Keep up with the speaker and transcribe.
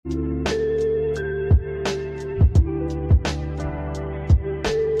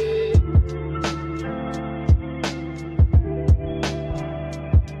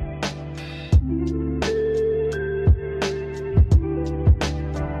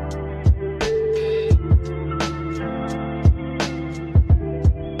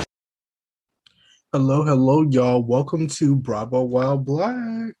Hello, hello, y'all. Welcome to Bravo While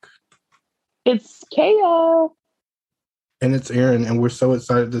Black. It's Kaya. And it's Aaron, and we're so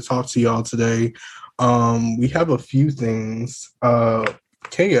excited to talk to y'all today. We have a few things.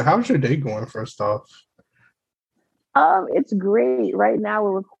 Kaya, how's your day going, first off? It's great. Right now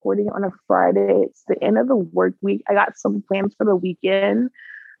we're recording on a Friday. It's the end of the work week. I got some plans for the weekend.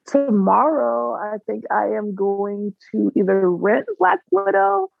 Tomorrow, I think I am going to either rent Black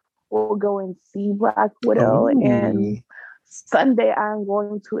Widow or go and see Black Widow. Oh, And Sunday, I'm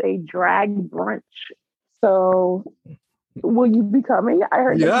going to a drag brunch. So, will you be coming? I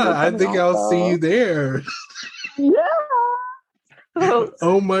heard that you were yeah, I coming think I'll see you also. there. Yeah. So,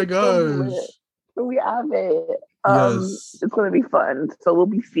 Oh my it's gonna be lit. gosh. We have it. Yes. It's going to be fun. So we'll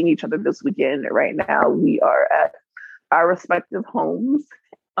be seeing each other this weekend. Right now, we are at our respective homes.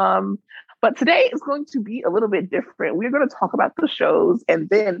 But today is going to be a little bit different. We're going to talk about the shows, and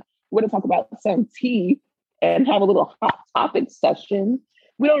then we're going to talk about some tea and have a little hot topic session.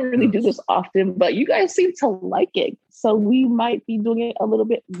 We don't really do Yes. this often, but you guys seem to like it. So we might be doing it a little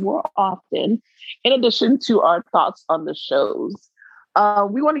bit more often, in addition to our thoughts on the shows.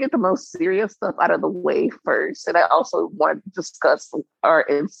 We want to get the most serious stuff out of the way first. And I also want to discuss our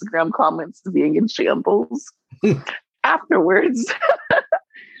Instagram comments being in shambles afterwards.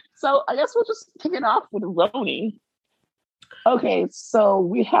 So I guess we'll just kick it off with Roni. Okay, so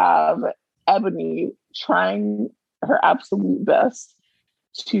we have Ebony trying her absolute best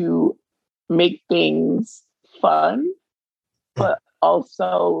to make things fun, but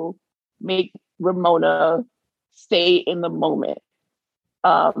also make Ramona stay in the moment.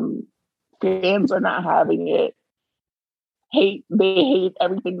 Fans are not having it. They hate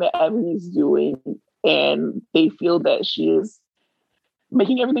everything that Ebony's doing, and they feel that she is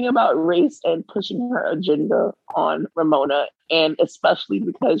making everything about race and pushing her agenda on Ramona, and especially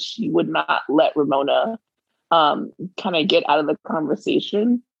because she would not let Ramona kind of get out of the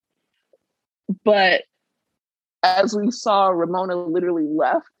conversation. But as we saw, Ramona literally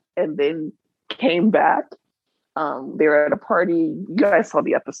left and then came back. They were at a party. You guys saw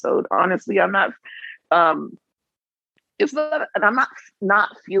the episode. Honestly, I'm not. It's not, and I'm not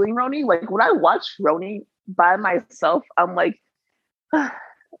feeling Roni. Like when I watch Roni by myself, I'm like,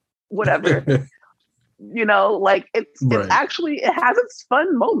 whatever. Like it's Right. actually it has its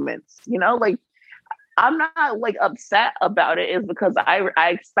fun moments. Like I'm not like upset about it. Is because I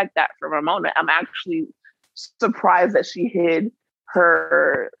expect that from Ramona. I'm actually surprised that she hid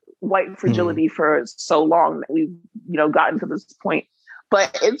her white fragility for so long that we've gotten to this point.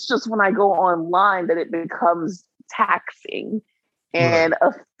 But it's just when I go online that it becomes taxing Right. and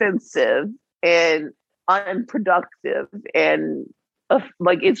offensive and unproductive and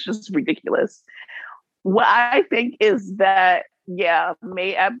like it's just ridiculous. What I think is that yeah,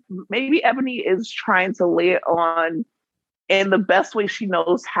 maybe Ebony is trying to lay it on in the best way she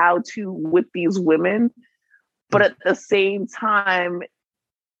knows how to with these women, but at the same time,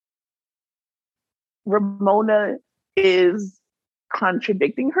 Ramona is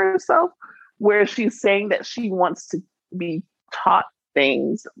contradicting herself, where she's saying that she wants to be taught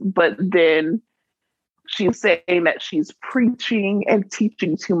things, but then she's saying that she's preaching and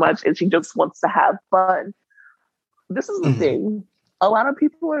teaching too much and she just wants to have fun. This is the thing. A lot of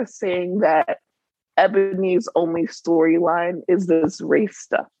people are saying that Ebony's only storyline is this race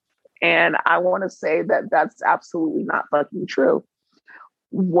stuff. And I want to say that that's absolutely not fucking true.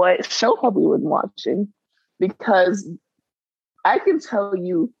 What show have we been watching? Because I can tell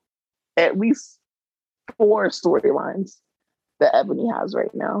you at least 4 storylines that Ebony has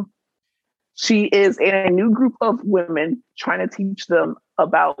right now. She is in a new group of women trying to teach them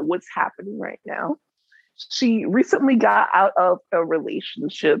about what's happening right now. She recently got out of a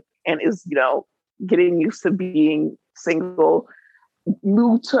relationship and is, getting used to being single,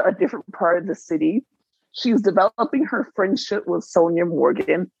 moved to a different part of the city. She's developing her friendship with Sonia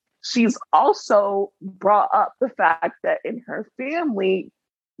Morgan. She's also brought up the fact that in her family,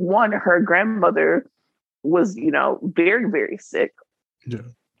 one, her grandmother was, very, very sick. Yeah.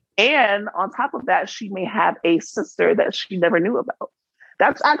 And on top of that, she may have a sister that she never knew about.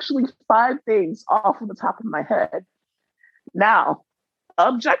 That's actually 5 things off of the top of my head. Now,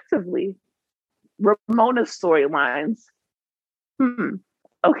 objectively, Ramona's storylines,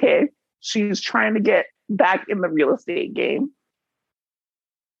 okay, she's trying to get back in the real estate game.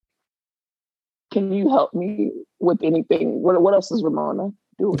 Can you help me with anything? What else is Ramona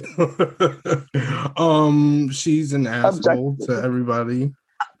doing? She's an asshole to everybody.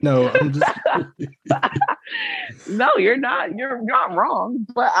 No, I'm just No, you're not. You're not wrong.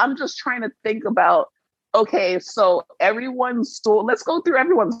 But I'm just trying to think about, okay, so everyone's story. Let's go through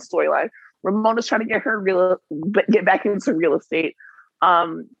everyone's storyline. Ramona's trying to get back into real estate.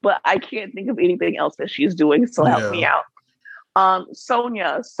 But I can't think of anything else that she's doing. So help me out.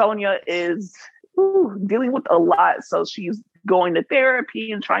 Sonia is dealing with a lot. So she's going to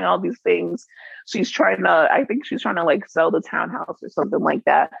therapy and trying all these things. I think she's trying to like sell the townhouse or something like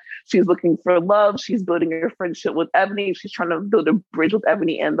that. She's looking for love. She's building her friendship with Ebony. She's trying to build a bridge with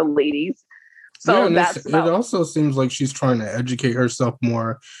Ebony and the ladies. So it also seems like she's trying to educate herself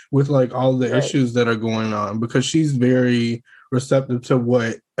more with like all the issues that are going on, because she's very receptive to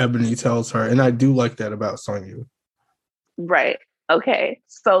what Ebony tells her. And I do like that about Sonia. Right. Okay.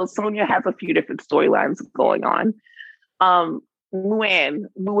 So Sonia has a few different storylines going on.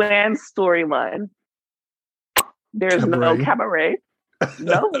 Luann's storyline. There's no cabaret.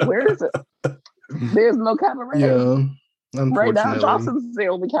 No, where is it? There's no cabaret. Yeah. Right now, Johnson's the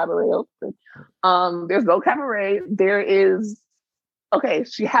only cabaret open. There's no cabaret. There is, okay,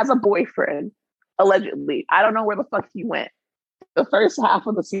 she has a boyfriend, allegedly. I don't know where the fuck he went. The first half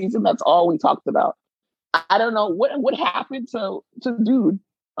of the season, that's all we talked about. I don't know what happened to dude.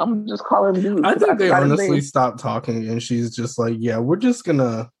 I'm just calling him dude. I think they honestly stopped talking, and she's just like, yeah, we're just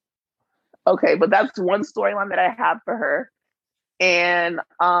gonna. Okay, but that's one storyline that I have for her. And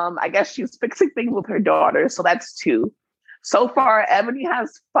I guess she's fixing things with her daughter, so that's 2. So far, Ebony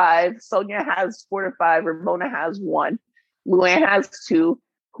has 5, Sonia has 4 to 5, Ramona has 1, Luann has 2.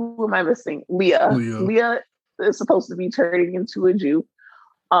 Who am I missing? Leah. Leah is supposed to be turning into a Jew.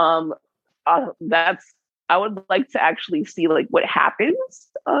 I would like to actually see like what happens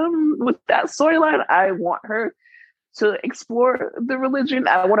with that storyline. I want her to explore the religion.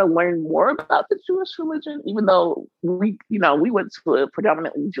 I want to learn more about the Jewish religion, even though we went to a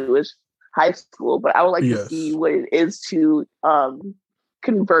predominantly Jewish high school, but I would like to see what it is to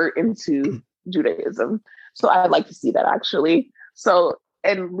convert into Judaism. So I'd like to see that actually. So,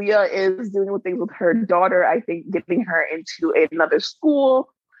 and Leah is dealing with things with her daughter, I think getting her into another school.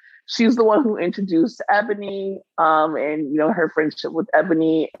 She's the one who introduced Ebony and, her friendship with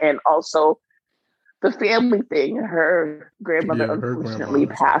Ebony, and also the family thing. Her grandmother unfortunately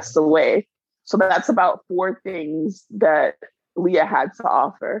passed away. So that's about 4 things that Leah had to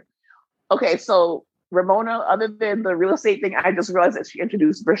offer. Okay, so Ramona, other than the real estate thing, I just realized that she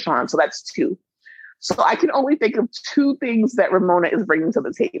introduced Vershawn. So that's 2. So I can only think of 2 things that Ramona is bringing to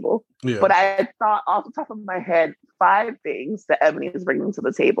the table. Yeah. But I thought off the top of my head, 5 things that Ebony is bringing to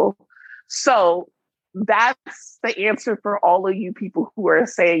the table. So that's the answer for all of you people who are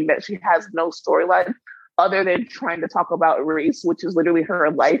saying that she has no storyline other than trying to talk about race, which is literally her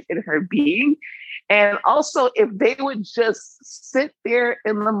life and her being. And also, if they would just sit there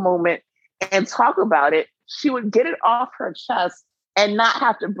in the moment and talk about it, she would get it off her chest and not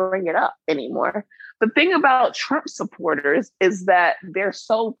have to bring it up anymore. The thing about Trump supporters is that they're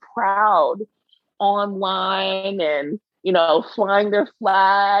so proud online and, flying their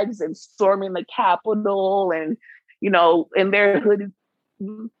flags and storming the Capitol and, in their hoodie.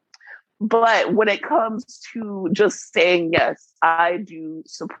 But when it comes to just saying, yes, I do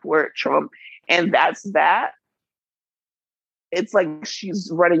support Trump, and that's that, it's like she's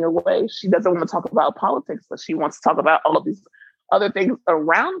running away. She doesn't want to talk about politics, but she wants to talk about all of these other things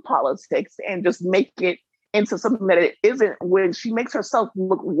around politics and just make it into something that it isn't, when she makes herself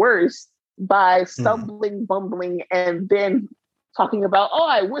look worse by stumbling, bumbling, and then talking about, oh,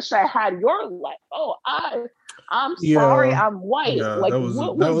 I wish I had your life. Oh, I'm sorry, I'm white. Yeah, like that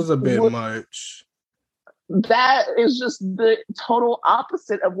was a bit much. That is just the total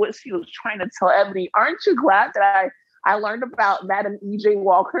opposite of what she was trying to tell Ebony. Aren't you glad that I learned about Madam E.J.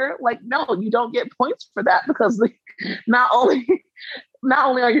 Walker? Like, no, you don't get points for that, because not only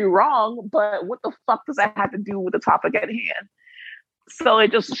are you wrong, but what the fuck does that have to do with the topic at hand? So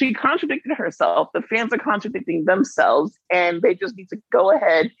she contradicted herself. The fans are contradicting themselves, and they just need to go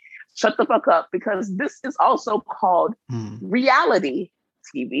ahead, shut the fuck up, because this is also called reality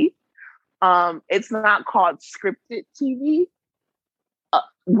TV. It's not called scripted TV.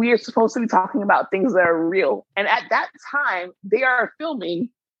 We are supposed to be talking about things that are real. And at that time, they are filming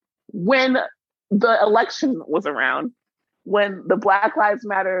when the election was around, when the Black Lives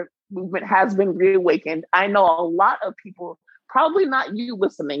Matter movement has been reawakened. I know a lot of people, probably not you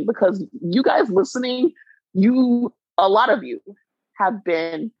listening, because you guys listening, a lot of you have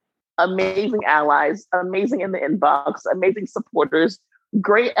been amazing allies, amazing in the inbox, amazing supporters,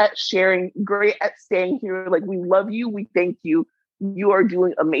 great at sharing, great at staying here. Like, we love you, we thank you. You are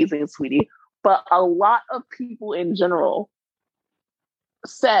doing amazing, sweetie. But a lot of people in general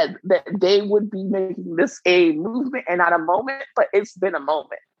said that they would be making this a movement and not a moment, but it's been a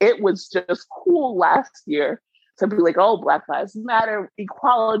moment. It was just cool last year to be like, oh, Black Lives Matter,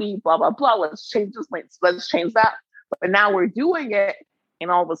 equality, blah, blah, blah. Let's change this, let's change that. But now we're doing it,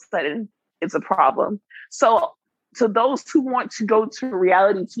 and all of a sudden it's a problem. So to those who want to go to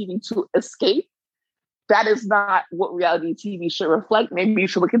reality TV to escape, that is not what reality TV should reflect. Maybe you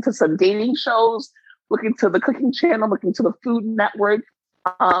should look into some dating shows, look into the cooking channel, look into the Food Network,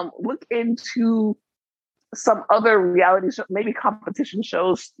 look into some other reality shows, maybe competition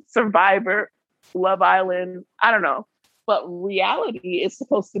shows, Survivor, Love Island, I don't know. But reality is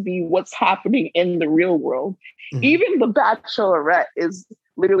supposed to be what's happening in the real world. Mm-hmm. Even The Bachelorette is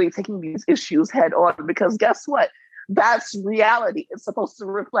literally taking these issues head on, because guess what? That's reality. It's supposed to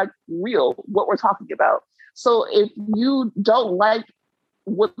reflect real, what we're talking about. So if you don't like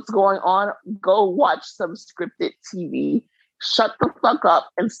what's going on, go watch some scripted TV. Shut the fuck up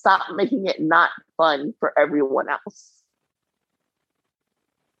and stop making it not fun for everyone else.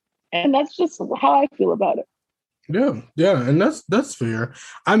 And that's just how I feel about it. Yeah, and that's fair.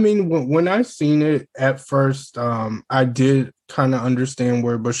 I mean, when I seen it at first, I did kind of understand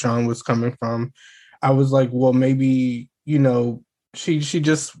where Bashan was coming from. I was like, well, maybe, you know, she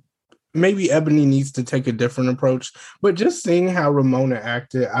just, maybe Ebony needs to take a different approach. But just seeing how Ramona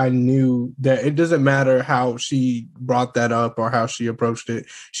acted, I knew that it doesn't matter how she brought that up or how she approached it.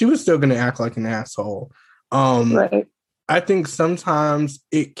 She was still going to act like an asshole. Right. I think sometimes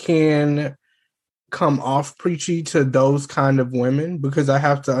it can come off preachy to those kind of women, because I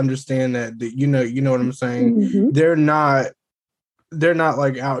have to understand that you know what I'm saying. Mm-hmm. They're not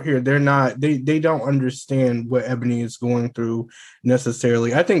like out here. They don't understand what Ebony is going through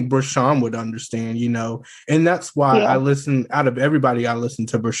necessarily. I think Brashawn would understand, you know, and that's why I listen, out of everybody, I listen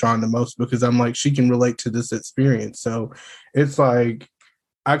to Brashawn the most, because I'm like, she can relate to this experience. So it's like,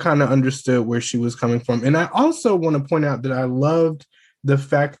 I kind of understood where she was coming from. And I also want to point out that I loved the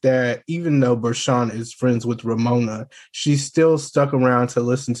fact that even though Brashawn is friends with Ramona, she still stuck around to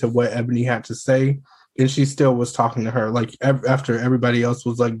listen to what Ebony had to say. And she still was talking to her, like after everybody else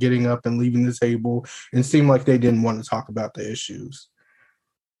was like getting up and leaving the table, and seemed like they didn't want to talk about the issues.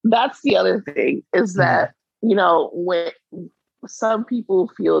 That's the other thing, is that, you know, when some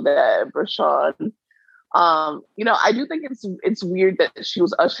people feel that Brashawn, you know, I do think it's weird that she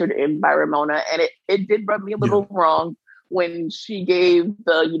was ushered in by Ramona, and it did rub me a little wrong when she gave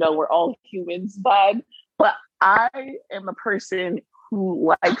the, you know, we're all humans vibe. But I am a person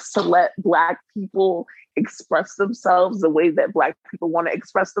who likes to let Black people express themselves the way that Black people want to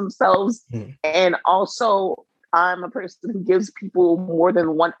express themselves. And also, I'm a person who gives people more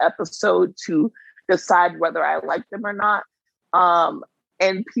than one episode to decide whether I like them or not.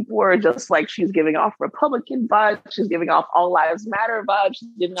 And people are just like, she's giving off Republican vibes. She's giving off All Lives Matter vibes. She's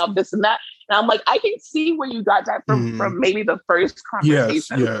giving off this and that. And I'm like, I can see where you got that from maybe the first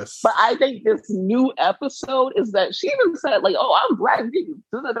conversation. Yes. But I think this new episode is that she even said, like, oh, I'm Black.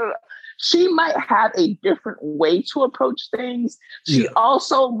 She might have a different way to approach things. She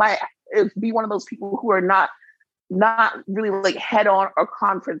also might be one of those people who are not really like head on or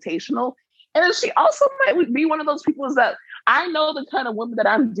confrontational. And she also might be one of those people that I know the kind of women that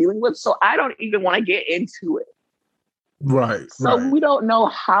I'm dealing with, so I don't even want to get into it. Right. So we don't know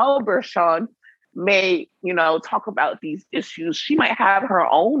how Brashawn may, you know, talk about these issues. She might have her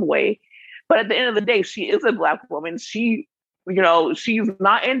own way, but at the end of the day, she is a Black woman. She, you know, she's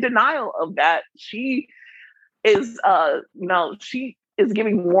not in denial of that. She is, you know, she is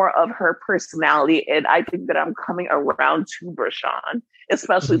giving more of her personality, and I think that I'm coming around to Brashawn,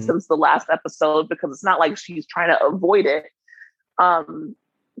 especially since the last episode, because it's not like she's trying to avoid it.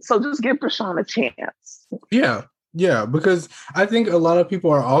 So just give Brashawn a chance. Yeah, because I think a lot of people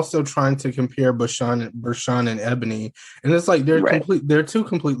are also trying to compare Brashawn and Ebony, and it's like they're two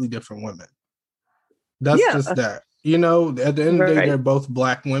completely different women. That's just that. You know, at the end of the day, they're both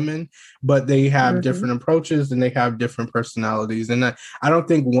Black women, but they have different approaches and they have different personalities. And I don't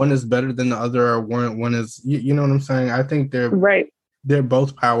think one is better than the other, or one is, you know what I'm saying? I think they're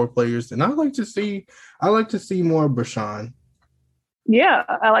both power players, and I like to see more of Brashawn. Yeah,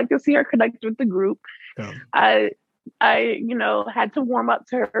 I like to see her connect with the group. Yeah. I, you know, had to warm up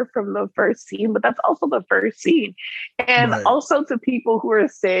to her from the first scene, but that's also the first scene. And also to people who are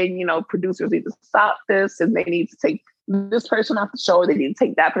saying, you know, producers need to stop this and they need to take this person off the show, or they need to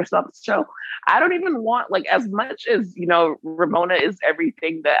take that person off the show. I don't even want, like, as much as, you know, Ramona is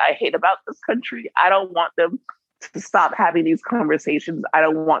everything that I hate about this country, I don't want them to stop having these conversations. I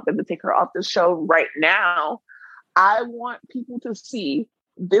don't want them to take her off the show right now. I want people to see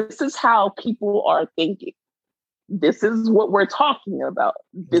this is how people are thinking. This is what we're talking about.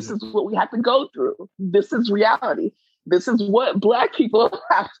 This is what we have to go through. This is reality. This is what Black people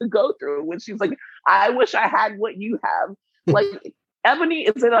have to go through. When she's like, I wish I had what you have. Like, Ebony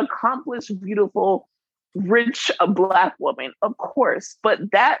is an accomplished, beautiful, rich Black woman, of course.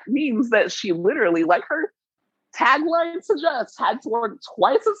 But that means that she literally, like her tagline suggests, had to work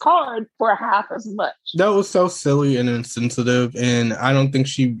twice as hard for half as much. That was so silly and insensitive, and I don't think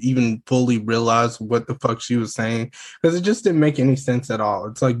she even fully realized what the fuck she was saying, because it just didn't make any sense at all.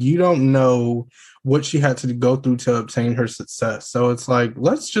 It's like, you don't know what she had to go through to obtain her success. So it's like,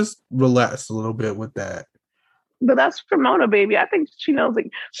 let's just relax a little bit with that. But that's Ramona, baby. I think she knows.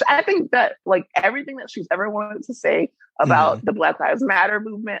 Like, I think that like everything that she's ever wanted to say about the Black Lives Matter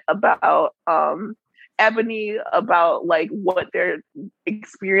movement, about Ebony, about like what they're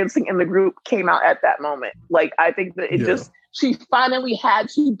experiencing in the group, came out at that moment. Like, I think that it just, she finally had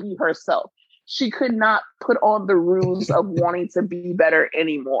to be herself. She could not put on the ruse of wanting to be better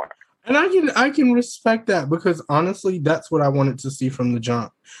anymore. And I can respect that, because honestly, that's what I wanted to see from the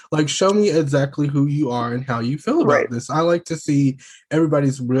jump. Like, show me exactly who you are and how you feel about this. I like to see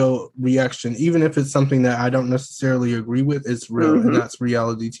everybody's real reaction, even if it's something that I don't necessarily agree with. It's real, and that's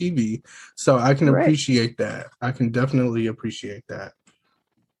reality TV. So I can appreciate that. I can definitely appreciate that.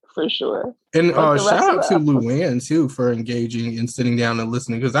 For sure. And shout out to Luann too for engaging and sitting down and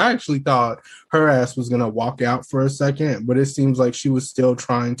listening, because I actually thought her ass was gonna walk out for a second, but it seems like she was still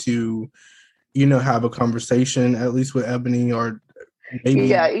trying to, have a conversation, at least with Ebony, or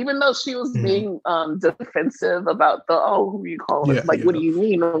maybe even though she was being defensive about the who you call it, like what do you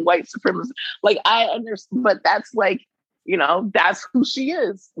mean white supremacy? Like, I understand, but that's like, that's who she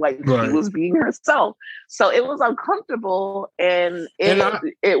is. Like, she was being herself. So it was uncomfortable, and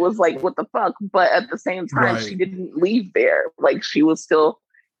it was like, what the fuck? But at the same time, she didn't leave there. Like, she was still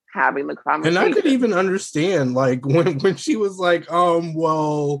having the conversation. And I could even understand, like, when she was like,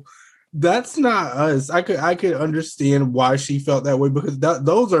 well, that's not us. I could understand why she felt that way, because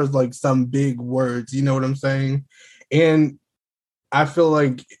those are like some big words, you know what I'm saying? And I feel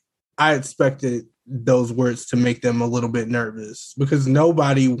like I expected those words to make them a little bit nervous, because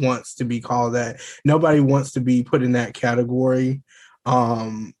nobody wants to be called that. Nobody wants to be put in that category.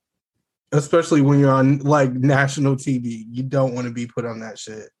 Especially when you're on like national TV, you don't want to be put on that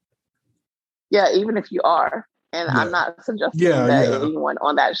shit. Yeah, even if you are. And I'm not suggesting that anyone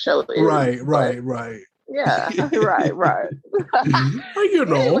on that show is. Right. Yeah, right. Anyways,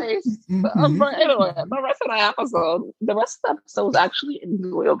 but anyway, the rest of the episode was actually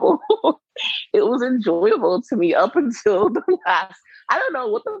enjoyable. It was enjoyable to me up until the last. I don't know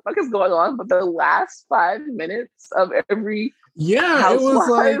what the fuck is going on, but the last 5 minutes of every it was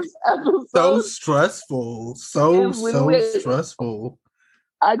like episode, so stressful, so stressful.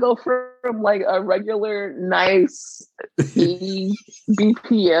 I go from like a regular nice 80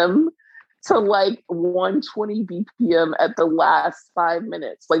 BPM to like 120 BPM at the last 5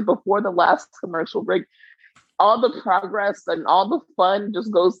 minutes. Like, before the last commercial break, all the progress and all the fun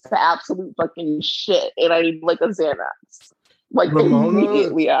just goes to absolute fucking shit. And I need like a Xanax. Like, Ramona,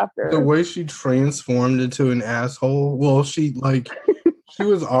 immediately after. The way she transformed into an asshole. Well, she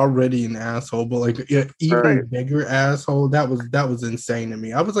was already an asshole, but like even bigger asshole. That was insane to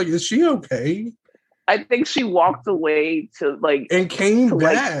me. I was like, is she okay? I think she walked away to like and came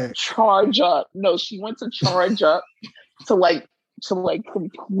back. Like, charge up. No, she went to charge up to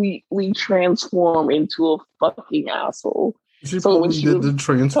completely transform into a fucking asshole. She did the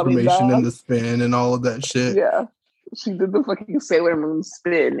transformation and the spin and all of that shit. Yeah. She did the fucking Sailor Moon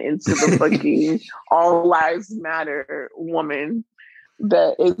spin into the fucking All Lives Matter woman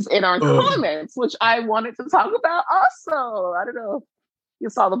that is in our comments, which I wanted to talk about also. I don't know if you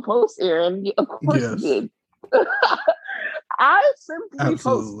saw the post, Aaron. Of course you did. I simply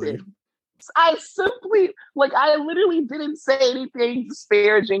posted. I literally didn't say anything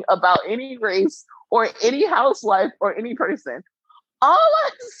disparaging about any race or any housewife or any person. All I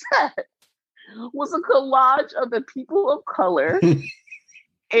said was a collage of the people of color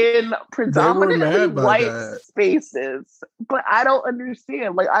in predominantly white spaces. But I don't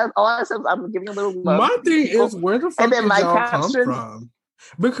understand. Like, all I said was, I'm giving a little love. My thing is, where the fuck did y'all come from?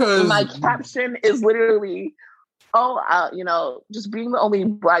 Because my caption is literally, just being the only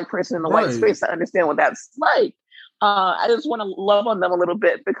Black person in the white space, I understand what that's like. I just want to love on them a little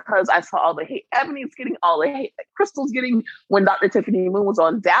bit, because I saw all the hate Ebony's getting, all the hate that Crystal's getting when Dr. Tiffany Moon was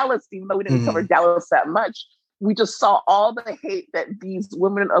on Dallas, even though we didn't cover Dallas that much. we just saw all the hate that these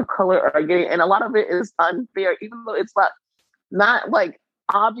women of color are getting. And a lot of it is unfair, even though it's not like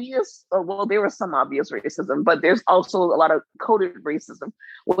obvious. Well, there was some obvious racism, but there's also a lot of coded racism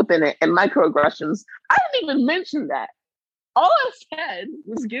within it and microaggressions. I didn't even mention that. All I said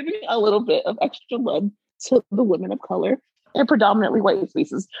was giving a little bit of extra love to the women of color and predominantly white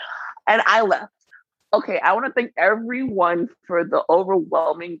spaces. And I left. Okay, I want to thank everyone for the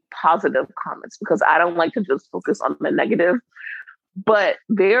overwhelming positive comments, because I don't like to just focus on the negative. But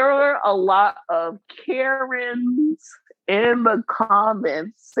there are a lot of Karens in the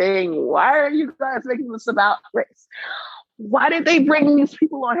comments saying, why are you guys making this about race? Why did they bring these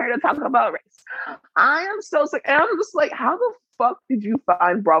people on here to talk about race? I am so sick. And I'm just like, how the fuck did you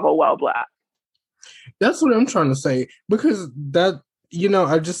find Bravo while black? That's what I'm trying to say. Because that,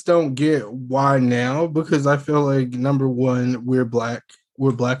 I just don't get why now. Because I feel like, number one, we're black.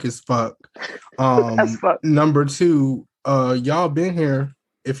 We're black as fuck. As fuck. Number two, y'all been here.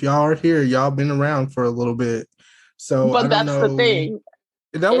 If y'all are here, y'all been around for a little bit. So but I don't that's know. The thing.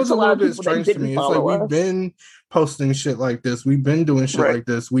 That was a little bit strange to me. It's like, we've been posting shit like this. We've been doing shit like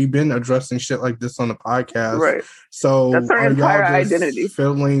this. We've been addressing shit like this on the podcast. Right. So that's our are entire y'all just identity.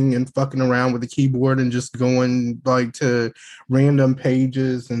 fiddling and fucking around with the keyboard and just going like to random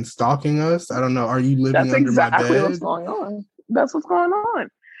pages and stalking us? I don't know. Are you living under my bed? That's exactly what's going on. That's what's going on.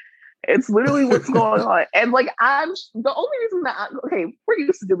 It's literally what's going on. And like, the only reason that we're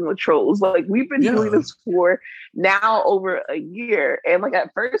used to dealing with trolls. Like, we've been doing this for now over a year. And like,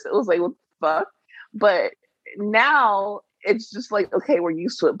 at first it was like, what the fuck? But now it's just like, okay, we're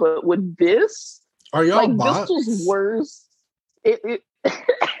used to it. But with this, are y'all like, bots? This was worse. It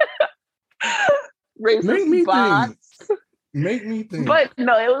racist Make me bots. Make me think. But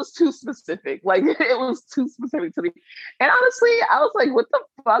no, it was too specific. Like, it was too specific to me. And honestly, I was like, what the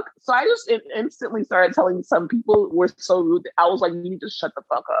fuck? So I just instantly started telling some people were so rude. I was like, you need to shut the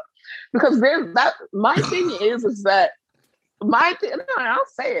fuck up. Because my thing is that I'll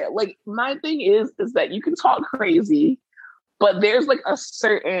say it. Like, my thing is that you can talk crazy, but there's like a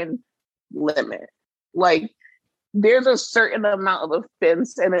certain limit. Like, there's a certain amount of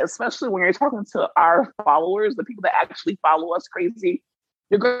offense, and especially when you're talking to our followers, the people that actually follow us crazy,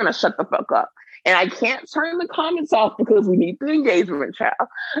 you're going to shut the fuck up. And I can't turn the comments off because we need the engagement, child.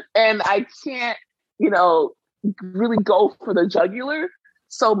 And I can't, really go for the jugular.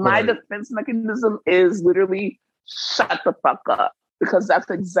 So my defense mechanism is literally shut the fuck up, because that's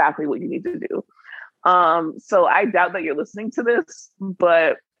exactly what you need to do. So I doubt that you're listening to this,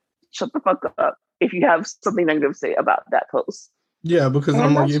 but shut the fuck up if you have something negative to say about that post. Yeah, because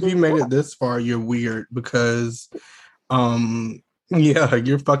I'm like, if you made it this far, you're weird, because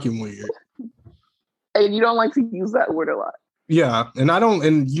you're fucking weird. And you don't like to use that word a lot. Yeah, and I don't,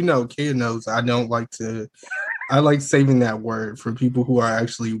 and Kaya knows I don't like to, I like saving that word for people who are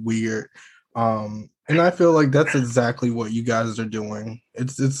actually weird. And I feel like that's exactly what you guys are doing.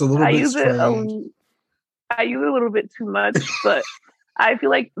 It's a little bit strange. I use it a little bit too much, but I feel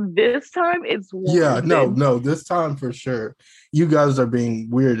like this time it's warranted. Yeah, no, this time for sure. You guys are being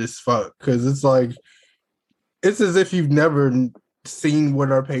weird as fuck, because it's like, it's as if you've never seen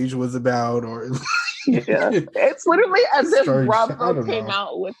what our page was about, or it's literally as if Bravo came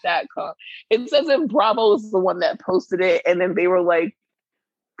out with that. It's as if Bravo was the one that posted it, and then they were like,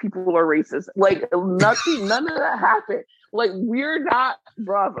 people are racist. Like, none of that happened. Like, we're not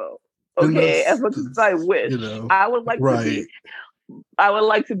Bravo. Okay, as much as I wish, I would like to be. I would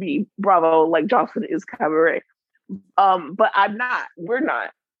like to be Bravo, like Johnson is Cabaret. But I'm not. We're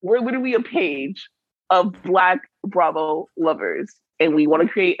not. We're literally a page of Black Bravo lovers. And we want to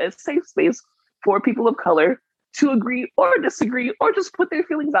create a safe space for people of color to agree or disagree, or just put their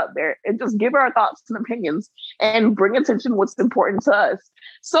feelings out there and just give our thoughts and opinions and bring attention what's important to us.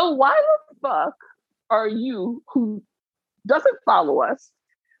 So why the fuck are you, who doesn't follow us,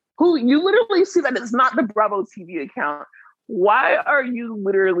 who you literally see that it's not the Bravo TV account, why are you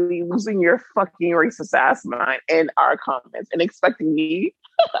literally losing your fucking racist ass mind in our comments and expecting me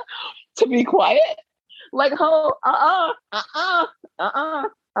to be quiet? Like, play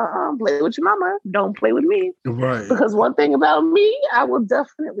with your mama. Don't play with me. Right. Because one thing about me, I will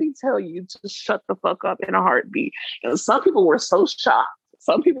definitely tell you to shut the fuck up in a heartbeat. And some people were so shocked.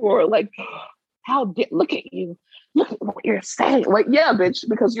 Some people were like, look at you. Look at what you're saying. Like, yeah, bitch,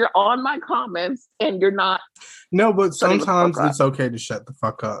 because you're on my comments and you're not. No, but sometimes it's okay to shut the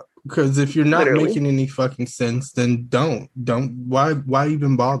fuck up. Because if you're not making any fucking sense, then don't. Why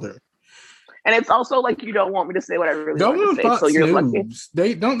even bother? And it's also like, you don't want me to say what I really want to say. So you're lucky.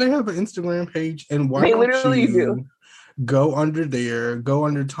 They have an Instagram page, and why they don't literally you go under there, go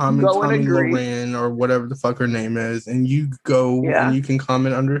under Tommy Go and agree. Loren or whatever the fuck her name is, and you go and you can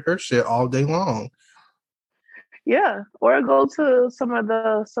comment under her shit all day long. Yeah, or go to some of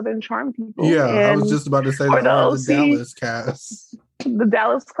the Southern Charm people. Yeah, I was just about to say that, or the Dallas cast. The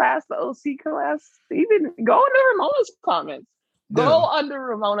Dallas class, the OC class. Even go under Ramona's comments. Go under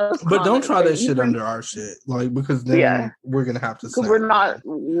Ramona's comments. But don't try that shit under our shit. Like, because then we're going to have to because we're not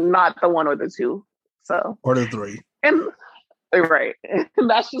the one or the two. So or the three. And right. And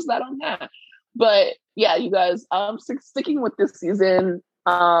that's just that on that. But yeah, you guys, sticking with this season.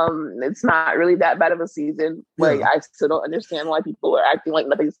 It's not really that bad of a season. Like, I still don't understand why people are acting like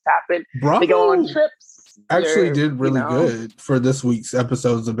nothing's happened. Bravo. They go on trips. Actually did really good for this week's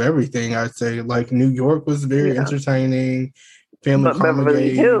episodes of everything, I'd say. Like, New York was very entertaining. Family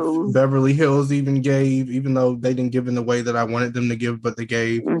Comedy gave. Beverly Hills even gave, even though they didn't give in the way that I wanted them to give, but they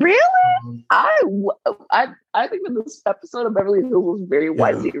gave. Really? I think that this episode of Beverly Hills was very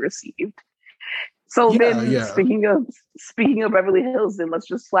widely received. So speaking of Beverly Hills, then let's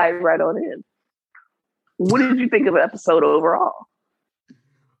just slide right on in. What did you think of the episode overall?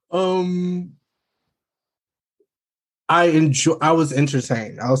 I was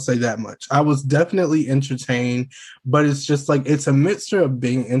entertained. I'll say that much. I was definitely entertained, but it's just like, it's a mixture of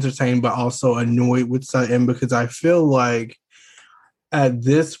being entertained, but also annoyed with something, because I feel like at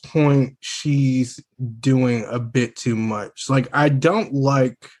this point, she's doing a bit too much. Like, I don't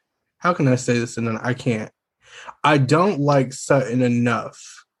like, how can I say this? And then I can't. I don't like Sutton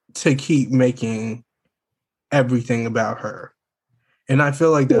enough to keep making everything about her. And I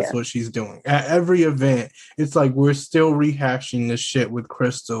feel like that's what she's doing. At every event, it's like we're still rehashing this shit with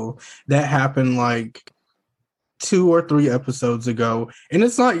Crystal that happened like 2 or 3 episodes ago. And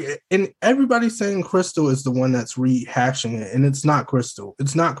it's not, and everybody's saying Crystal is the one that's rehashing it. And it's not Crystal.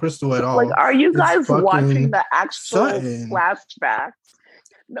 It's not Crystal at all. Like, are you guys watching the actual flashbacks?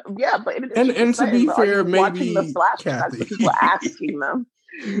 No, yeah, but and to be fair, maybe Kathy. People asking them.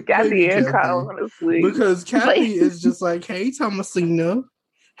 Kathy and Kyle, honestly. Because Kathy is just like, hey, Thomasina.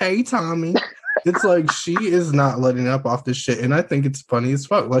 Hey, Tommy. It's like, she is not letting up off this shit. And I think it's funny as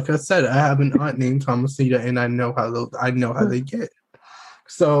fuck. Like I said, I have an aunt named Thomasina, and I know how they get.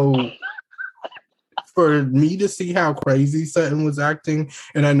 So for me to see how crazy Sutton was acting,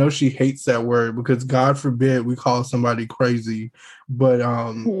 and I know she hates that word because God forbid we call somebody crazy. But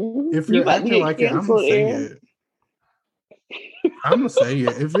if you're acting like it, I'm gonna say it. I'm gonna say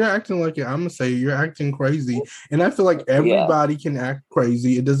it. If you're acting like it, I'm gonna say it. You're acting crazy. And I feel like everybody can act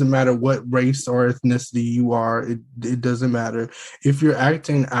crazy. It doesn't matter what race or ethnicity you are. It doesn't matter. If you're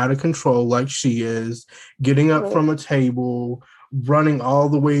acting out of control like she is, getting up from a table, running all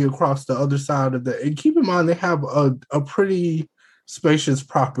the way across the other side of and keep in mind they have a pretty spacious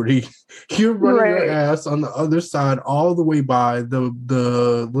property. You're running your ass on the other side all the way by the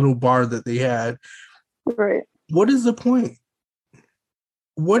little bar that they had. Right. What is the point?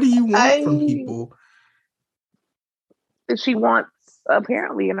 What do you want from people? She wants,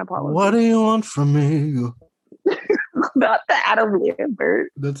 apparently, an apology. What do you want from me? Not the Adam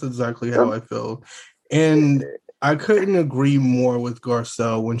Lambert. That's exactly how I feel. And I couldn't agree more with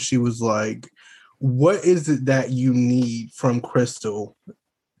Garcelle when she was like, what is it that you need from Crystal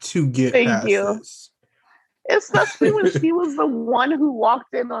to get past this? Especially when she was the one who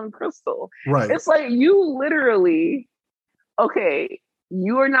walked in on Crystal. Right. It's like, you literally,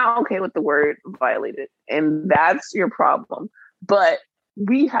 you are not okay with the word violated, and that's your problem. But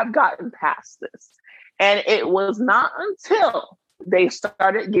we have gotten past this. And it was not until they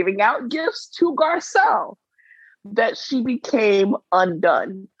started giving out gifts to Garcelle that she became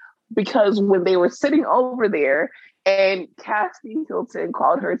undone. Because when they were sitting over there and Kathy Hilton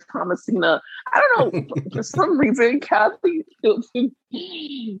called her Thomasina, I don't know, for some reason, Kathy Hilton,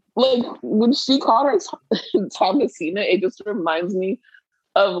 like, when she called her Thomasina, it just reminds me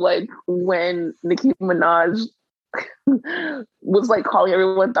of like when Nicki Minaj was like calling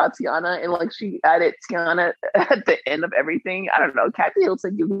everyone Tatiana, and like she added Tiana at the end of everything. I don't know. Kathy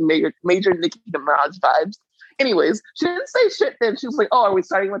Hilton gives me major Nicki Minaj vibes. Anyways, she didn't say shit then. She was like, oh, are we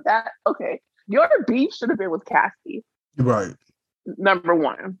starting with that? Okay. Your beef should have been with Kathy. Right. Number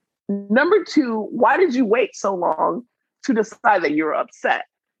one. Number two, why did you wait so long to decide that you're upset?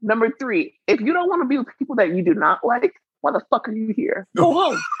 Number three, if you don't want to be with people that you do not like, why the fuck are you here? Go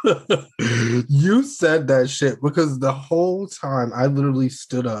home. You said that shit because the whole time I literally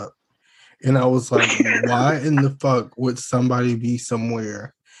stood up and I was like, why in the fuck would somebody be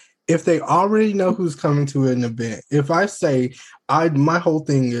somewhere if they already know who's coming to an event? If I say, my whole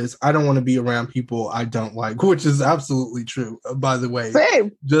thing is I don't want to be around people I don't like, which is absolutely true, by the way.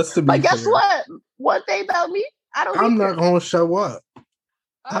 Same. Just to be like, guess fair. what? One thing about me, I don't I'm care. not going to show up.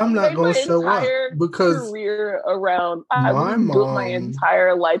 I'm not going to show up because career around. my I've built my mom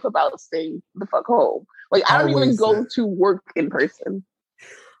entire life about staying the fuck home. Like I don't even go to work in person.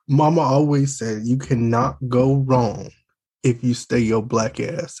 Mama always said you cannot go wrong if you stay your black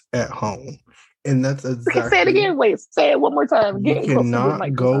ass at home. And that's exactly. Say it again. Wait, say it one more time. You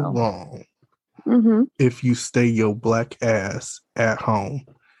cannot go wrong if you stay your black ass at home.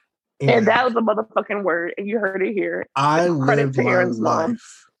 And that was a motherfucking word, and you heard it here. I live my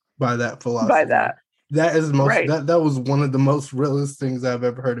life by that philosophy. By that. That is that was one of the most realest things I've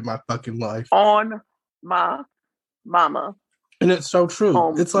ever heard in my fucking life. On my mama. And it's so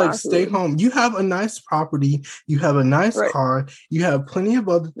true. It's like, stay home. You have a nice property. You have a nice car. You have plenty of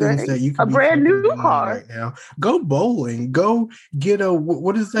other things that you can be brand new car right now. Go bowling. Go get a,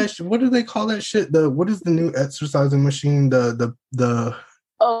 what is that? What do they call that shit? What is the new exercising machine? The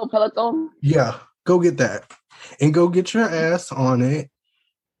Peloton. Yeah. Go get that. And go get your ass on it.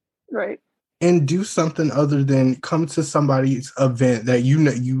 Right. And do something other than come to somebody's event that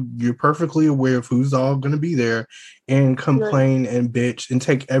you're perfectly aware of who's all going to be there and complain and bitch and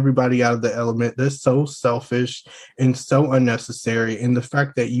take everybody out of the element. That's so selfish and so unnecessary. And the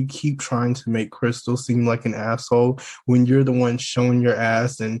fact that you keep trying to make Crystal seem like an asshole when you're the one showing your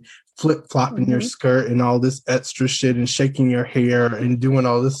ass and flip-flopping your skirt and all this extra shit and shaking your hair and doing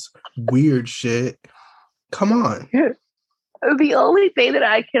all this weird shit. Come on. The only thing that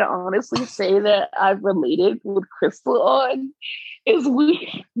I can honestly say that I've related with Crystal on is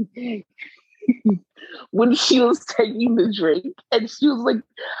when she was taking the drink and she was like,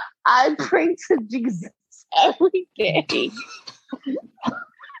 I pray to Jesus every day.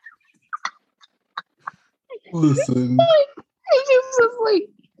 Listen.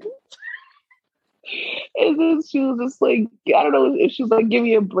 And then she was just like, I don't know if she was like, give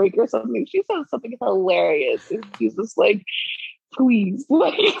me a break or something. She said something hilarious. And she's just like, please,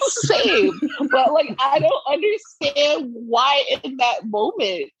 like, save. But like, I don't understand why in that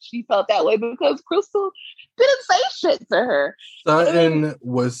moment she felt that way, because Crystal didn't say shit to her. Sutton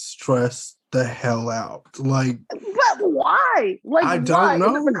was stressed the hell out. Like, but why? Like, I don't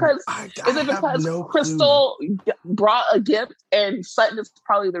know. Is it because Crystal brought a gift and Sutton is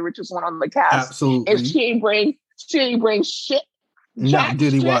probably the richest one on the cast? Absolutely. And she ain't bring shit. Not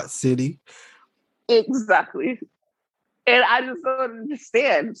Diddy Watt City. Exactly. And I just don't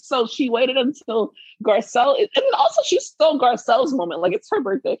understand. So she waited until Garcelle, and then also she stole Garcelle's moment. Like, it's her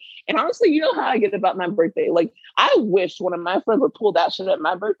birthday. And honestly, you know how I get about my birthday. Like, I wish one of my friends would pull that shit at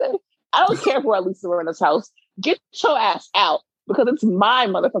my birthday. I don't care if we're at Lisa Rinna's house. Get your ass out, because it's my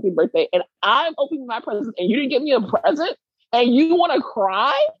motherfucking birthday and I'm opening my present and you didn't give me a present and you want to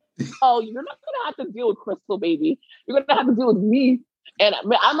cry? Oh, you're not going to have to deal with Crystal, baby. You're going to have to deal with me. And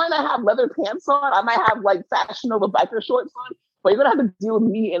I might not have leather pants on. I might have like Fashion Nova biker shorts on, but you're going to have to deal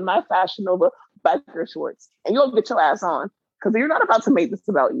with me in my Fashion Nova biker shorts. And you'll get your ass on, because you're not about to make this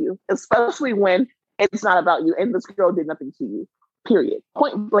about you, especially when it's not about you and this girl did nothing to you. Period.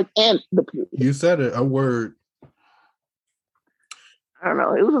 Point blank, and the period. You said it. A word. I don't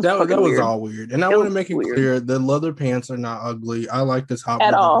know. It was that was weird. all weird. And I want to make it clear: the leather pants are not ugly. I like the top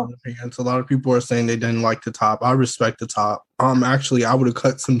at all. Leather pants. A lot of people are saying they didn't like the top. I respect the top. Actually, I would have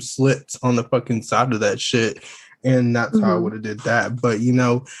cut some slits on the fucking side of that shit, and that's how I would have did that. But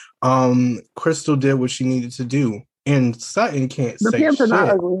Crystal did what she needed to do, and Sutton can't say shit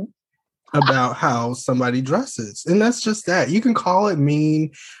about how somebody dresses. And that's just that. You can call it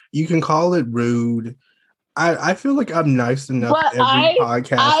mean, you can call it rude. I feel like I'm nice enough every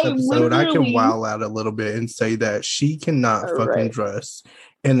podcast episode. I can wow out a little bit and say that she cannot fucking dress,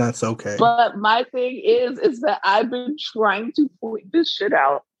 and that's okay. But my thing is that I've been trying to point this shit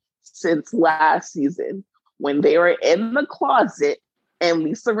out since last season, when they were in the closet and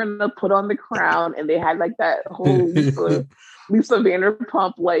Lisa Rinna put on the crown and they had like that whole Lisa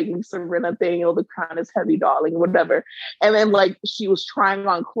Vanderpump, like Lisa Rinna thing, the crown is heavy, darling, whatever. And then like she was trying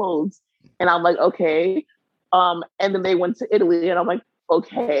on clothes and I'm like, okay. And then they went to Italy and I'm like,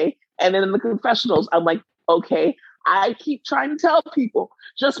 okay. And then in the confessionals, I'm like, okay. I keep trying to tell people,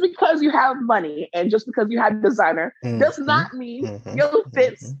 just because you have money and just because you have designer does not mean your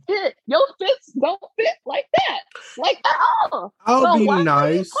fits fit. Your fits don't fit like that, like at all. I'll be nice.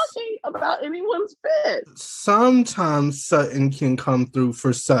 Are you talking about anyone's fit? Sometimes Sutton can come through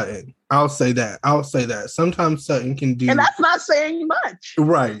for Sutton. I'll say that. Sometimes Sutton can do, and that's not saying much.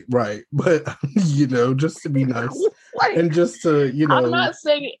 Right. But just to be nice, and just to I'm not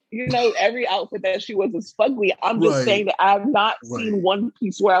saying every outfit that she wears is fugly. I'm just saying that I've not seen one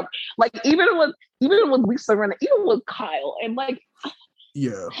piece where I'm like, even with Lisa Rinna, even with Kyle, and like,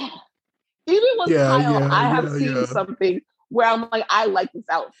 even even with Kyle, I have seen something where I'm like, I like this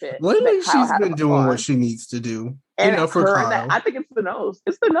outfit. Lately, she's been doing what she needs to do. And for Kyle. I think it's the nose.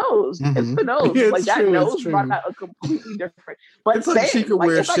 It's the nose. Mm-hmm. It's the nose. Yeah, like that true, nose brought out a completely different. But it's like she could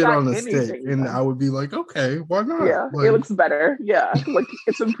wear shit on a stick, and I would be like, okay, why not? Yeah, it looks better. Yeah, like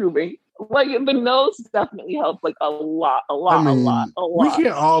it's improving. Like the nose definitely helps, like a lot. We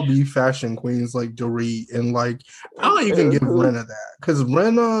can't all be fashion queens like Dorit, and like I'll even give Renna that, because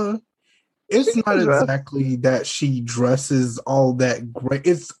Renna, it's not exactly that she dresses all that great.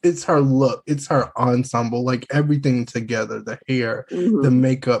 It's her look, it's her ensemble, like everything together, the hair, the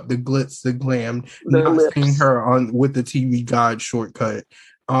makeup, the glitz, the glam. Not seeing her on with the TV Guide shortcut.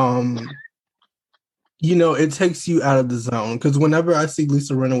 It takes you out of the zone, because whenever I see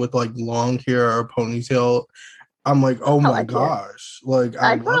Lisa Rinna with like long hair or ponytail, I'm like, oh my gosh. Like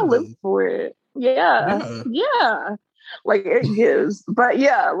I kind of live for it. Yeah. Like it gives. But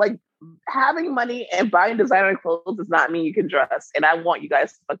yeah, like having money and buying designer clothes does not mean you can dress. And I want you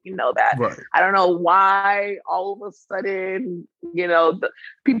guys to fucking know that. Right. I don't know why all of a sudden, the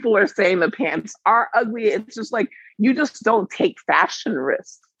people are saying the pants are ugly. It's just like, you just don't take fashion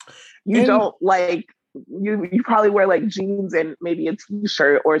risks. You don't like, you probably wear like jeans and maybe a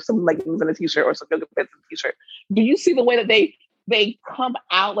t-shirt or some leggings and a t-shirt or some yoga pants and a t-shirt. Do you see the way that they come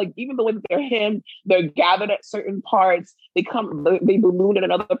out, like even the way that they're hemmed, they're gathered at certain parts, they balloon in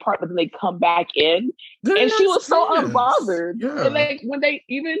another part, but then they come back in. And she was so unbothered. Yeah. And like when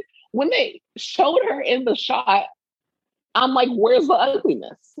they showed her in the shot, I'm like, where's the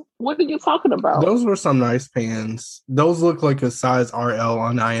ugliness? What are you talking about? Those were some nice pants. Those look like a size RL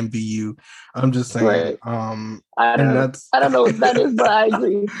on IMVU. I'm just saying. Right. I don't know what that is, but I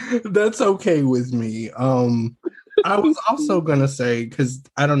agree. That's okay with me. I was also gonna say, because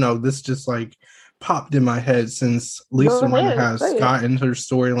I don't know, this just like popped in my head since Lisa Rinna has Scott in her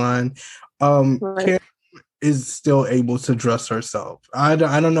storyline. Kim is still able to dress herself. I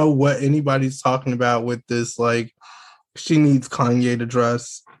don't know what anybody's talking about with this, like, she needs Kanye to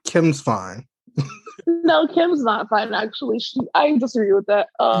dress. Kim's fine. No, Kim's not fine, actually. I disagree with that.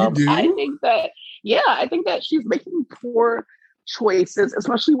 You do? I think that she's making poor choices,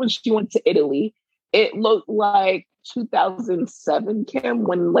 especially when she went to Italy. It looked like 2007 Kim,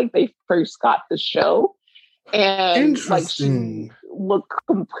 when like they first got the show. And like she looked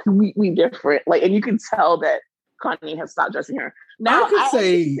completely different. Like, and you can tell that Kanye has stopped dressing her. Now I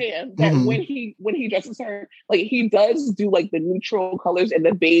understand that when he dresses her, like he does do like the neutral colors and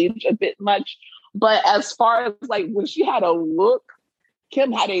the beige a bit much. But as far as like when she had a look,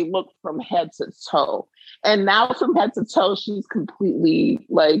 Kim had a look from head to toe. And now from head to toe, she's completely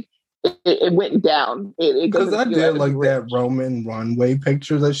like it went down. Because I did like that Roman runway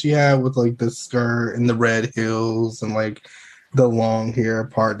picture that she had with like the skirt and the red heels and like the long hair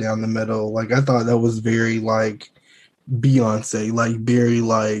part down the middle. Like I thought that was very like Beyonce, like very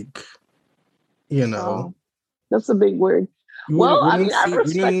like, that's a big word. I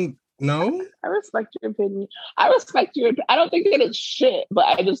respect your opinion. I don't think that it's shit, but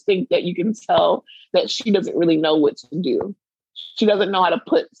I just think that you can tell that she doesn't really know what to do. She doesn't know how to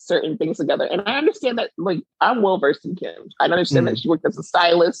put certain things together. And I understand that, like, I'm well versed in Kim. I understand that she worked as a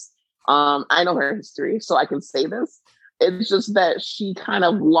stylist. I know her history, so I can say this. It's just that she kind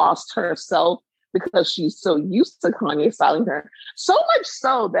of lost herself because she's so used to Kanye styling her. So much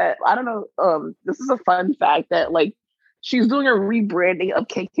so that, I don't know, this is a fun fact that, like, she's doing a rebranding of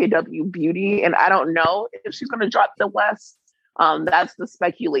KKW Beauty, and I don't know if she's going to drop the West. That's the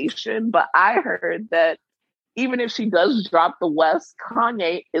speculation. But I heard that even if she does drop the West,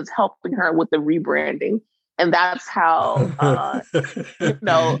 Kanye is helping her with the rebranding. And that's how,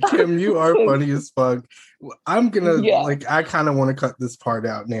 Kim, you are funny as fuck. I'm going to, I kind of want to cut this part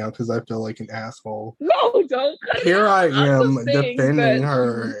out now because I feel like an asshole. No, don't. Here I am defending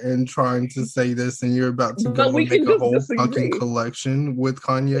her and trying to say this, and you're about to go and make a whole fucking collection with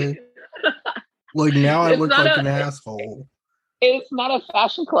Kanye. Like, now I look like an asshole. It's not a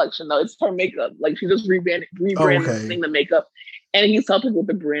fashion collection, though. It's her makeup. Like, she just rebranding the makeup. And he's helping with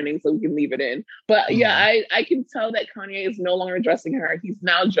the branding, so we can leave it in. But I can tell that Kanye is no longer dressing her. He's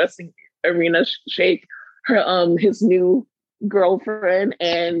now dressing Irina Shayk, his new girlfriend.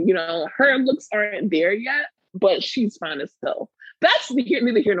 And, her looks aren't there yet, but she's fine as hell. That's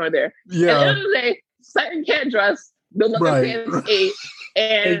neither here nor there. Yeah. At the end of the day, Sutton can't dress. The leather pants ate.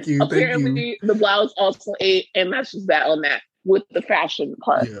 And apparently the blouse also ate. And that's just that on that. With the fashion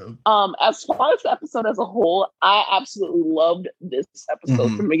part. Yeah. As far as the episode as a whole, I absolutely loved this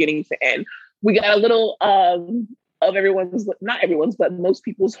episode from beginning to end. We got a little of not everyone's, but most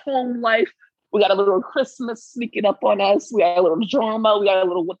people's home life. We got a little Christmas sneaking up on us. We got a little drama. We got a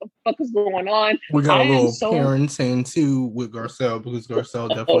little what the fuck is going on. We got a little parenting too with Garcelle, because Garcelle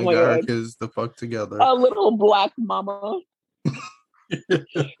definitely got her kids the fuck together. A little black mama.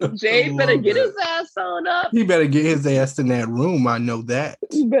 Jay better get his ass on up. He better get his ass in that room. I know that.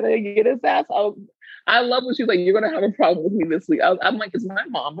 He better get his ass out. I love when she's like, "You're gonna have a problem with me this week." I'm like, "Is my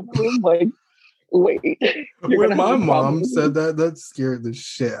mom in the room?" Like, wait. When my mom said that scared the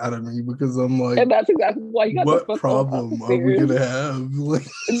shit out of me, because I'm like, and that's exactly why you got what the problem are we gonna have? Like,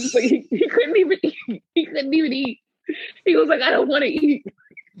 he couldn't even eat. He couldn't even eat. He was like, "I don't want to eat."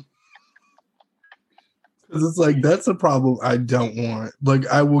 Because it's like, that's a problem I don't want. Like,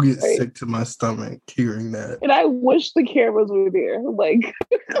 I will get sick to my stomach hearing that. And I wish the cameras were there. Like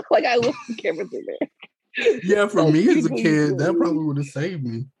I wish the cameras were there. Yeah, for me as a kid, that probably would have saved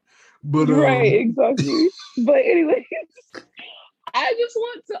me. But right, exactly. But anyway, I just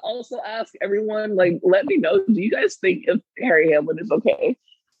want to also ask everyone, like, let me know, do you guys think if Harry Hamlin is okay?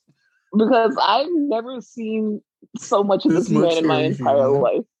 Because I've never seen so much of this man in my entire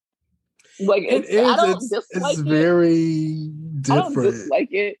life. Like, I don't dislike it's very different. I don't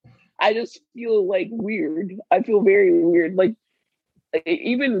dislike it. I just feel like weird. I feel very weird. Like,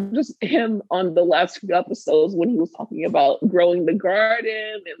 even just him on the last few episodes when he was talking about growing the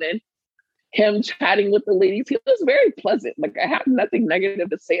garden, and then him chatting with the ladies, he was very pleasant. Like, I have nothing negative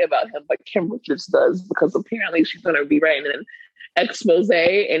to say about him, like Kim Richards does, because apparently she's going to be writing an expose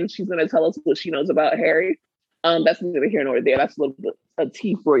and she's going to tell us what she knows about Harry. That's neither here nor there. That's a little bit a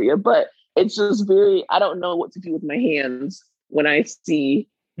tea for you, but it's just very, I don't know what to do with my hands when I see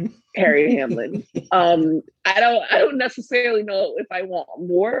Harry Hamlin. I don't necessarily know if I want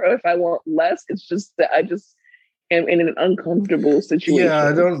more or if I want less. It's just that I just am in an uncomfortable situation. Yeah,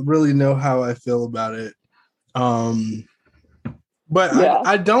 I don't really know how I feel about it. But yeah.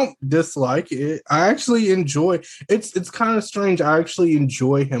 I don't dislike it. I actually enjoy it's kind of strange. I actually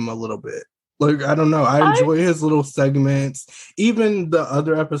enjoy him a little bit. Like, I don't know. I enjoy his little segments. Even the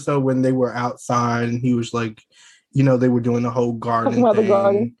other episode when they were outside and he was like, you know, they were doing the whole garden thing. The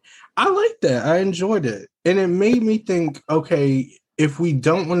garden. I liked that. I enjoyed it. And it made me think, okay, if we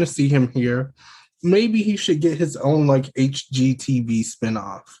don't want to see him here, maybe he should get his own, like, HGTV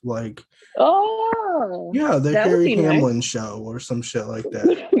spinoff. Like, yeah, the Harry Hamlin show or some shit like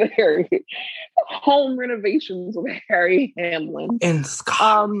that. Home renovations with Harry Hamlin. And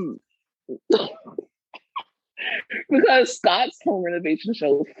Scott. Because Scott's home renovation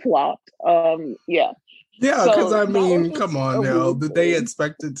show flopped. Yeah. Yeah, because I mean, come on now. Did they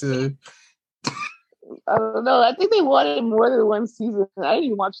expect it to? I don't know. I think they wanted more than one season. I didn't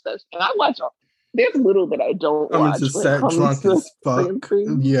even watch that. And I watch. There's little that I don't watch. To set drunk as fuck.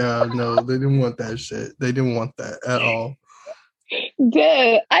 Yeah, no, they didn't want that shit. They didn't want that at all.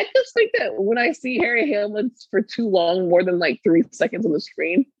 Yeah, I just think that when I see Harry Hamlin for too long, more than like 3 seconds on the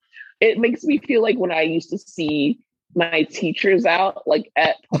screen, it makes me feel like when I used to see my teachers out, like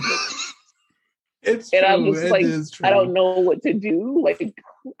at Publix. It's and true. I'm just like, I don't know what to do. Like,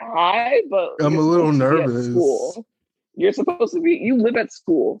 hi, but I'm a little nervous. You're supposed to be. You live at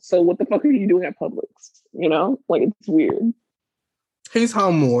school, so what the fuck are you doing at Publix? You know, like, it's weird. He's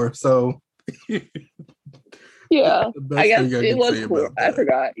home more, so. Yeah, I guess it was cool. I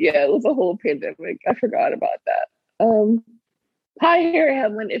forgot. Yeah, it was a whole pandemic. I forgot about that. Hi, Harry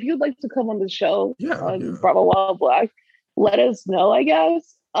Hamlin. If you'd like to come on the show, blah blah blah blah, let us know. I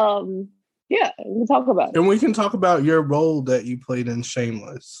guess. Yeah, we can talk about it. And we can talk about your role that you played in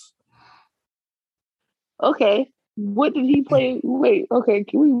Shameless. Okay. What did he play? Wait, okay.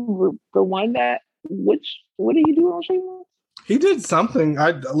 Can we rewind that? What did he do on Shameless? He did something.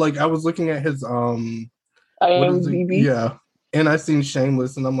 I was looking at his IMDb. Yeah. And I seen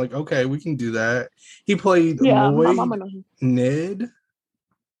Shameless and I'm like, okay, we can do that. He played Lloyd Ned.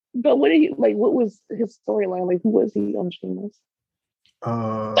 But what was his storyline? Like, who was he on Shameless?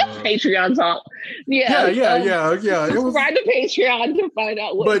 Patreon talk. Yeah. Subscribe to Patreon to find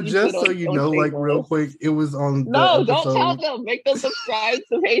out what. But just so you know, like, real quick, it was on. No, don't tell them. Make them subscribe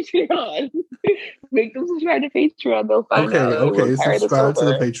to Patreon. Make them subscribe to Patreon. They'll find out. Okay. Subscribe to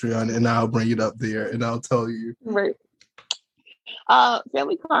the Patreon, and I'll bring it up there, and I'll tell you. Right.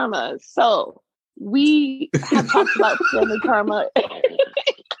 Family Karma. So we have talked about Family Karma.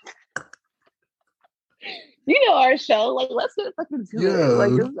 You know our show. Like, let's get fucking to it.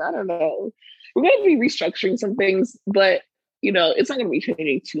 Like, I don't know. We're going to be restructuring some things, but, you know, it's not going to be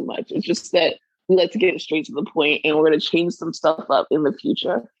changing too much. It's just that we like to get it straight to the point, and we're going to change some stuff up in the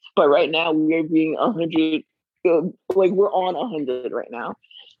future. But right now, we are being 100. Like, we're on 100 right now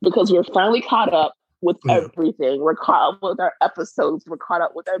because we're finally caught up with everything. We're caught up with our episodes. We're caught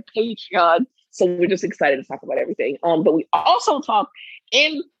up with our Patreon. So we're just excited to talk about everything. But we also talk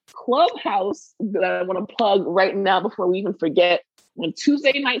in Clubhouse that I want to plug right now before we even forget. On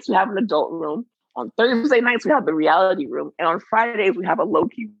Tuesday nights, we have an adult room. On Thursday nights, we have the reality room. And on Fridays, we have a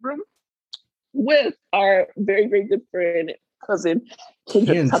low-key room with our very, very good friend, cousin,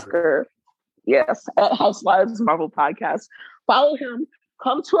 Kendra Tucker. Yes, at Housewives Marvel Podcast. Follow him.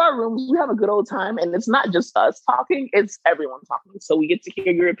 Come to our rooms. We have a good old time. And it's not just us talking, it's everyone talking. So we get to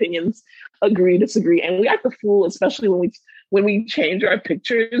hear your opinions, agree, disagree. And we act the fool, especially when we change our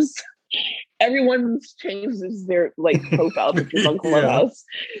pictures. Everyone changes their profile pictures on Clubhouse.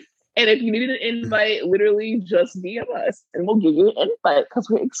 Yeah. And if you need an invite, literally just DM us and we'll give you an invite because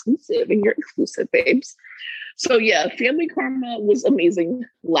we're exclusive and you're exclusive, babes. So yeah, Family Karma was amazing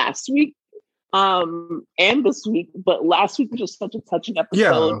last week. And this week, but last week was just such a touching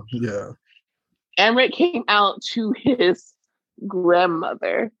episode. Yeah. Emmerich came out to his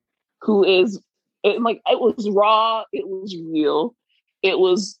grandmother, who is it was raw, it was real, it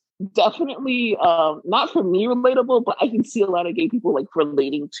was definitely not for me relatable, but I can see a lot of gay people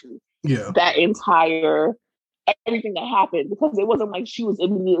relating to that entire everything that happened, because it wasn't like she was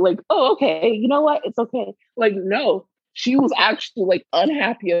immediately oh, okay, you know what, it's okay. No. She was actually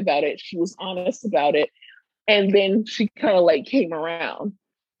unhappy about it. She was honest about it. And then she kind of came around.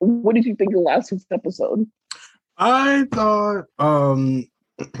 What did you think of last week's episode? I thought,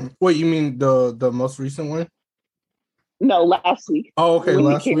 what, you mean the most recent one? No, last week. Oh, okay,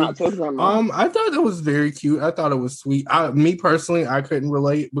 last week. Out to his grandma. I thought it was very cute. I thought it was sweet. Me personally, I couldn't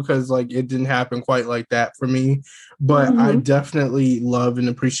relate because it didn't happen quite like that for me. But I definitely love and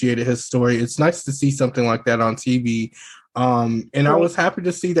appreciated his story. It's nice to see something like that on TV. And right. I was happy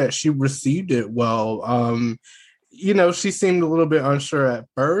to see that she received it well. She seemed a little bit unsure at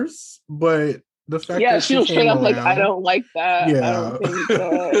first, but the fact that she was straight up around, I don't like that. Yeah. I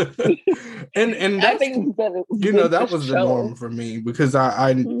don't think that. and that's, that was the norm for me, because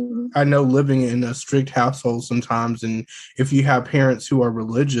I know living in a strict household sometimes, and if you have parents who are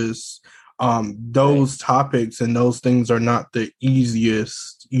religious, those topics and those things are not the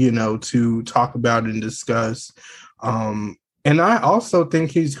easiest, to talk about and discuss. And I also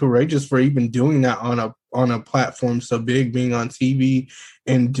think he's courageous for even doing that on a platform so big, being on TV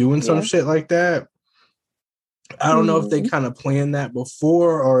and doing some shit like that. I don't know if they kind of planned that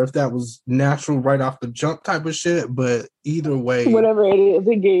before or if that was natural right off the jump type of shit, but either way, whatever it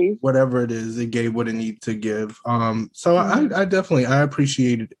is, it gave what it needed to give. So I definitely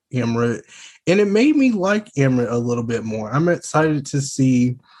appreciated Emmerich, and it made me like Emmerich a little bit more. I'm excited to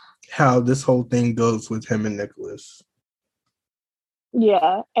see how this whole thing goes with him and Nicholas.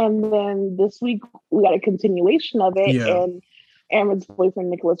 Yeah, and then this week we got a continuation of it, and Emmeric's boyfriend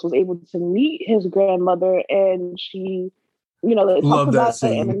Nicholas was able to meet his grandmother, and she, they talked about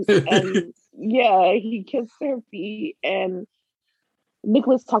it, and he kissed her feet, and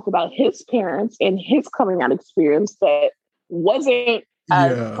Nicholas talked about his parents and his coming out experience that wasn't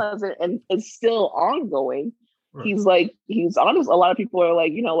as pleasant and it's still ongoing. Right. He's honest. A lot of people are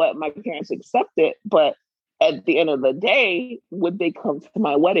you know what, my parents accept it, but at the end of the day, would they come to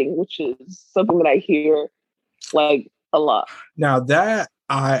my wedding? Which is something that I hear a lot. Now that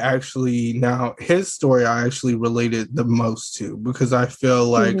his story I actually related the most to, because I feel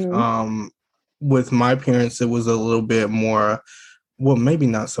with my parents it was a little bit more, well, maybe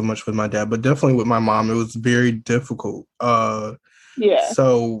not so much with my dad, but definitely with my mom, it was very difficult.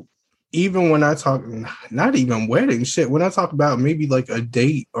 So even when I talk, not even wedding shit, when I talk about maybe a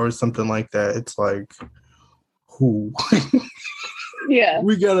date or something like that, it's who?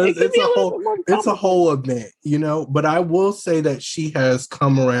 We gotta. It's a whole event, But I will say that she has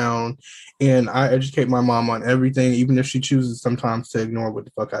come around, and I educate my mom on everything, even if she chooses sometimes to ignore what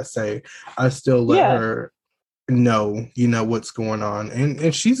the fuck I say. I still let her know, what's going on,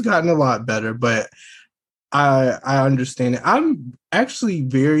 and she's gotten a lot better. But I understand it. I'm actually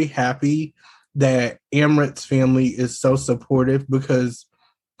very happy that Emmerich's family is so supportive, because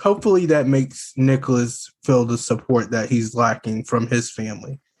hopefully that makes Nicholas feel the support that he's lacking from his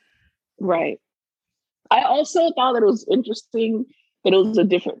family. Right. I also thought that it was interesting that it was a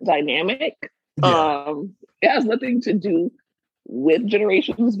different dynamic. It has nothing to do with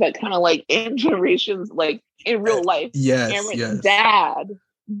generations, but kind of in generations, in real life. Emmerich's dad,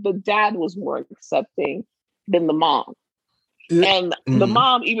 the dad was more accepting than the mom. And the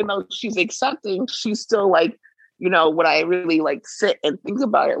mom, even though she's accepting, she's still would I really sit and think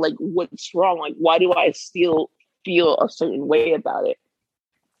about it? What's wrong? Why do I still feel a certain way about it?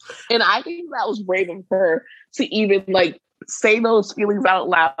 And I think that was brave of her to even say those feelings out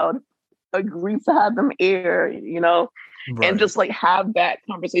loud, agree to have them air, and just like have that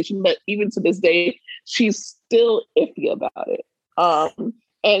conversation. But even to this day, she's still iffy about it.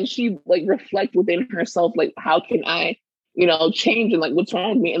 And she like reflect within herself, like, how can I, change, and like, what's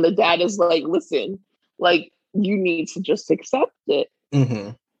wrong with me? And the dad is like, listen, like, you need to just accept it. Mm-hmm.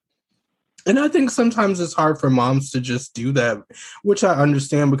 And I think sometimes it's hard for moms to just do that, which I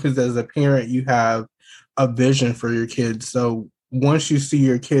understand, because as a parent, you have a vision for your kids. So once you see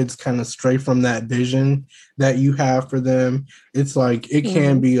your kids kind of stray from that vision that you have for them, it's like, it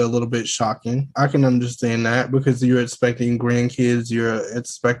can be a little bit shocking. I can understand that, because you're expecting grandkids, you're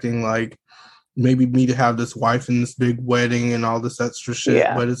expecting like maybe me to have this wife and this big wedding and all this extra shit.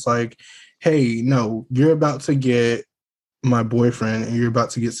 Yeah. But it's like, hey, no, you're about to get my boyfriend and you're about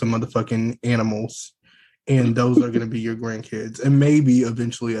to get some motherfucking animals, and those are going to be your grandkids, and maybe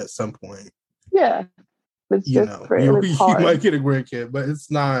eventually at some point. Yeah. It's you might get a grandkid, but it's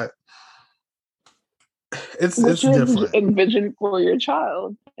not. It's different. Envision for your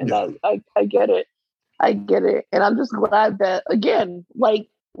child, and I get it. I get it, and I'm just glad that, again, like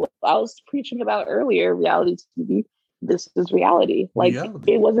what I was preaching about earlier, reality TV. This is reality. Like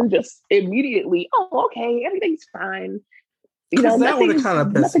reality. It wasn't just immediately, oh, okay, everything's fine. Because that would have kind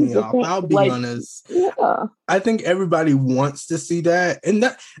of pissed me off. I'll be honest. Yeah. I think everybody wants to see that. And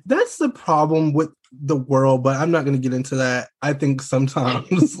that's the problem with the world, but I'm not going to get into that. I think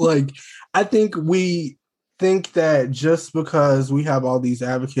sometimes, I think we think that just because we have all these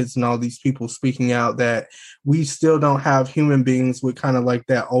advocates and all these people speaking out, that we still don't have human beings with kind of like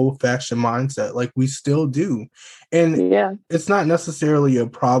that old-fashioned mindset. Like, we still do. And it's not necessarily a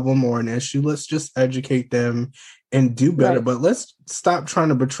problem or an issue. Let's just educate them and do better. Right. But let's stop trying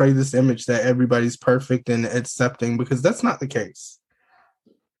to portray this image that everybody's perfect and accepting, because that's not the case.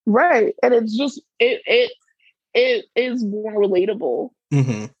 Right. And it's just, it is more relatable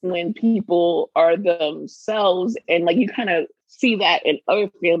when people are themselves, and like you kind of see that in other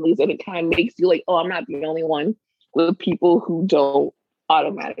families, and it kind of makes you like, oh, I'm not the only one with people who don't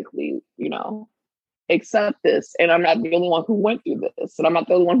automatically, accept this. And I'm not the only one who went through this. And I'm not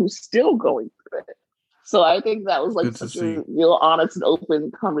the only one who's still going through it. So I think that was like such a real honest and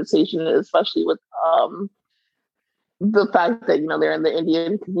open conversation, especially with the fact that, they're in the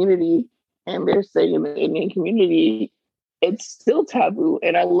Indian community, and they're saying in the Indian community, it's still taboo.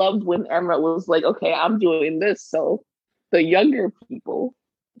 And I loved when Emma was like, okay, I'm doing this so the younger people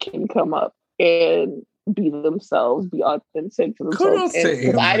can come up and be themselves, be authentic to themselves.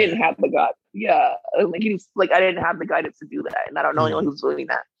 Because I didn't have the guidance. Yeah. I didn't have the guidance to do that. And I don't know anyone who's doing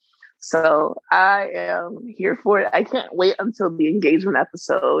that. So I am here for it. I can't wait until the engagement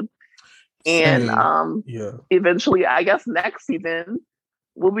episode. And eventually, I guess next season,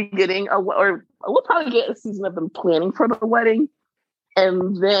 we'll be getting we'll probably get a season of them planning for the wedding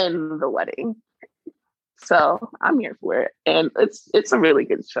and then the wedding. So I'm here for it. And it's a really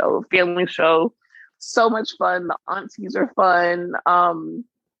good show, family show. So much fun. The aunties are fun.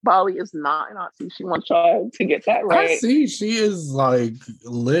 Bali is not an auntie. She wants y'all to get that right. I see. She is like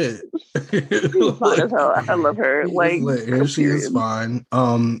lit. She's fine as hell. I love her. She is fine.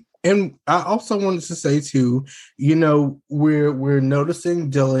 And I also wanted to say too, we're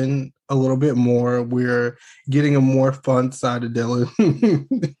noticing Dylan a little bit more. We're getting a more fun side of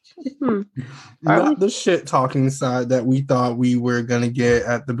Dylan. Not the shit talking side that we thought we were gonna get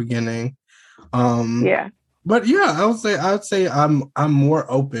at the beginning. But yeah, I'd say I'm more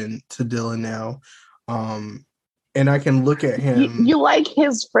open to Dylan now. And I can look at him. You like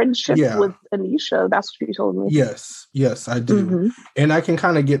his friendship with Anisha. That's what you told me. Yes, I do. And I can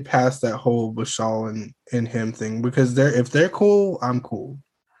kind of get past that whole Vishal and him thing, because if they're cool, I'm cool.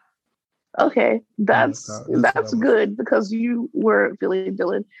 Okay, that's good, because you were feeling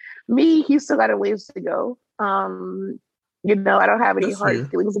Dylan. Me, he's still got a ways to go. I don't have any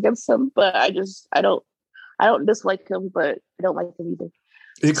hard feelings against him, but I don't dislike him, but I don't like him either.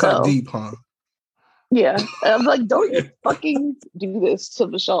 It cut deep, huh? Yeah. And I'm like, don't you fucking do this to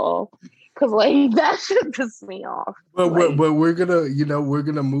Vishal. Because that should piss me off. But we're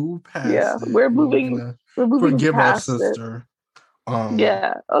gonna move past it. Yeah, we're moving forgive past our sister.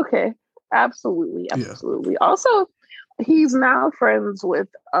 Yeah, okay. Absolutely. Yeah. Also, he's now friends with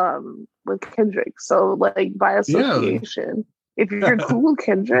Kendrick. So by association. If you're cool with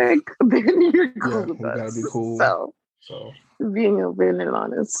Kendrick, then you're cool with us. Gotta be cool. So being open and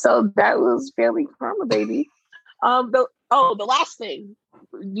honest. So that was Family Karma, baby. The last thing.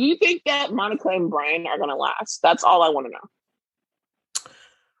 Do you think that Monica and Brian are gonna last? That's all I want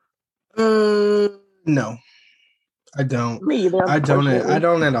to know. No. I don't. Me either, I don't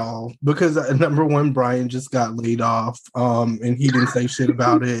at all. Because number one, Brian just got laid off. And he didn't say shit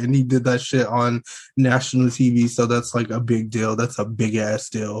about it. And he did that shit on national TV. So that's like a big deal. That's a big ass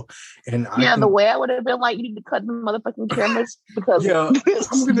deal. And the way I would have been like, you need to cut the motherfucking cameras because I'm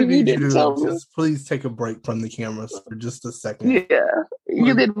gonna need you to just please take a break from the cameras for just a second. Yeah.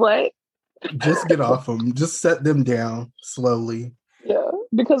 You did what? Just get off them. Just set them down slowly. Yeah,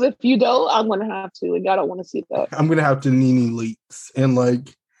 because if you don't, I'm gonna have to, and I don't want to see that. I'm gonna have to Nene leaks and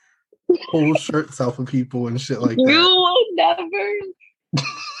like pull shirts off of people and shit like that. You will never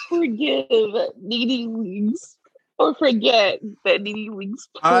forgive Nene leaks or forget that Nene leaks.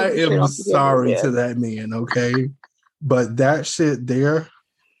 I am sorry to that man, okay, but that shit there.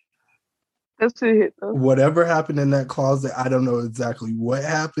 That's it. Whatever happened in that closet, I don't know exactly what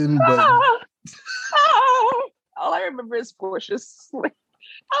happened, but. All I remember is Portia's like,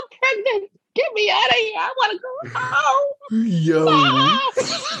 I'm pregnant. Get me out of here. I want to go home. Yo.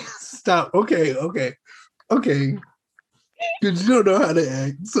 Stop. Okay. Because you don't know how to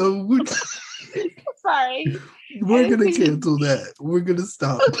act. So sorry. We're going to cancel that. We're going to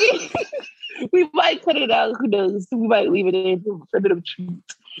stop. Okay. We might cut it out. Who knows? We might leave it in for a bit of truth.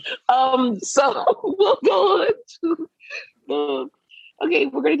 So we'll go on to, okay,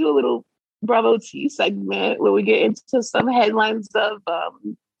 we're going to do a little Bravo T segment where we get into some headlines of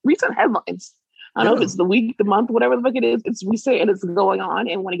recent headlines. I don't know if it's the week, the month, whatever the fuck it is. It's recent and it's going on,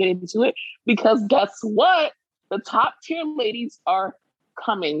 and want to get into it because guess what? The top tier ladies are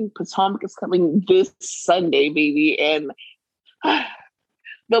coming. Potomac is coming this Sunday, baby, and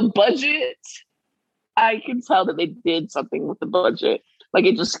the budget. I can tell that they did something with the budget. Like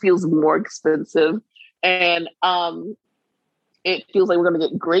it just feels more expensive, and it feels like we're going to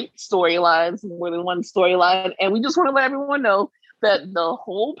get great storylines, more than one storyline. And we just want to let everyone know that the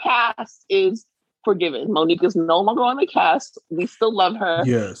whole cast is forgiven. Monique is no longer on the cast. We still love her.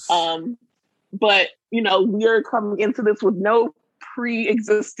 Yes. But, we are coming into this with no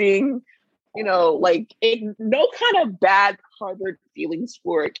pre-existing, no kind of bad harbored feelings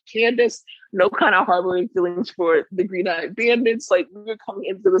for Candace, no kind of harboring feelings for the Green Eyed Bandits. Like, we're coming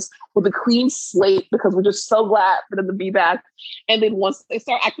into this with a clean slate because we're just so glad for them to be back. And then once they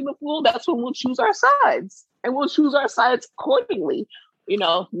start acting the fool, that's when we'll choose our sides. And we'll choose our sides accordingly.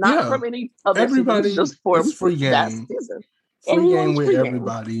 Not from any other everybody seasons, just for free game. That season. Free game with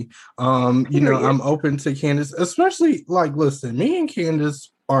everybody. I'm open to Candace, especially listen, me and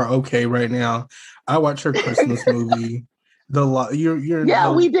Candace are okay right now. I watched her Christmas movie.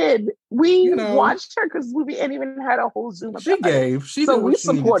 We did. We watched her Christmas movie and even had a whole Zoom about it. She did what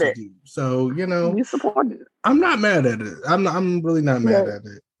she needed to do. So, we supported it. I'm not mad at it. I'm really not mad at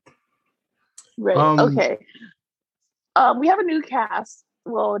it. Right. Okay. We have a new cast.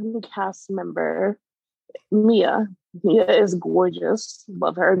 Well, a new cast member, Mia. Mia is gorgeous.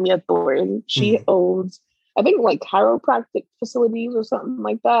 Love her. Mia Thornton. She owns, I think, chiropractic facilities or something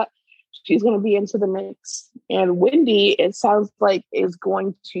like that. She's going to be into the mix. And Wendy, it sounds like, is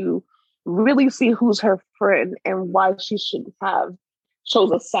going to really see who's her friend and why she should have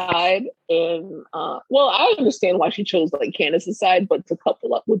chose a side. And, I understand why she chose Candace's side, but to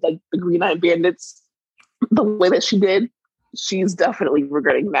couple up with the Green Eyed Bandits the way that she did, she's definitely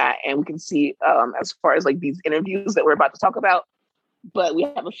regretting that. And we can see as far as these interviews that we're about to talk about. But we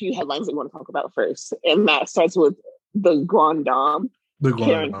have a few headlines that we want to talk about first. And that starts with the Grand Dame.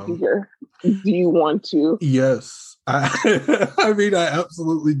 Karen Huger. Do you want to? Yes. I mean, I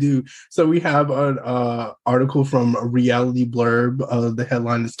absolutely do. So we have an article from a Reality Blurb. The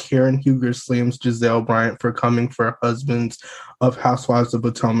headline is Karen Huger slams Giselle Bryant for coming for husbands of Housewives of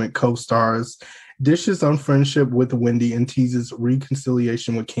Potomac co-stars. Dishes on friendship with Wendy and teases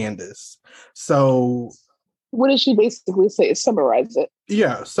reconciliation with Candace. So what did she basically say? Summarize it.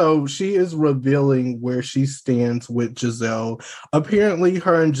 Yeah, so she is revealing where she stands with Giselle. Apparently,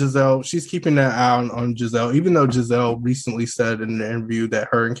 her and Giselle, she's keeping an eye on Giselle, even though Giselle recently said in an interview that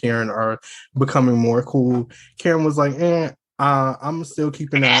her and Karen are becoming more cool. Karen was like, I'm still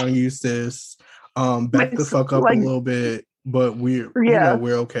keeping an eye on you, sis. Back the fuck up a little bit, but we're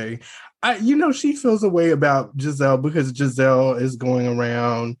okay. She feels a way about Giselle because Giselle is going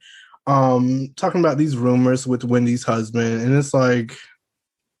around talking about these rumors with Wendy's husband, and it's like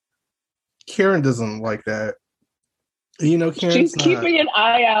Karen doesn't like that. She's keeping an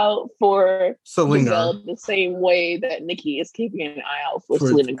eye out for Selena Giselle the same way that Nikki is keeping an eye out for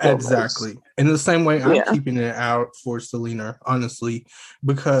Selena Gomez. Exactly. In the same way I'm keeping it out for Selena, honestly,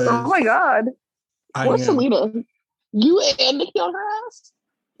 because oh my God. What's Selena? You and Nikki on her ass?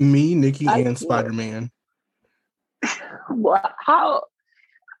 Me, Nikki, and Spider-Man. How?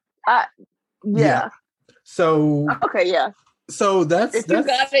 Yeah. So okay, yeah. So that's if you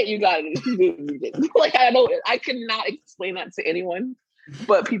got it, you got it. If you didn't, you didn't. Like I cannot explain that to anyone,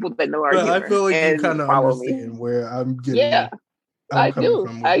 but people that know our humor. I feel like you kind of understand me. where I'm getting. Yeah, I'm coming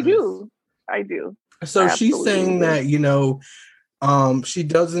from with I this. do. So she's saying that, she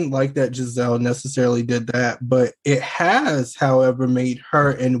doesn't like that Giselle necessarily did that, but it has, however, made her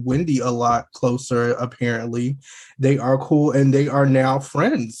and Wendy a lot closer, apparently. They are cool and they are now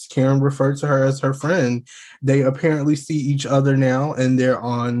friends. Karen referred to her as her friend. They apparently see each other now and they're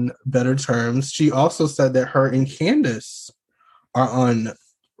on better terms. She also said that her and Candace are on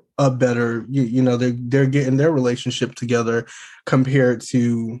a better, they're getting their relationship together compared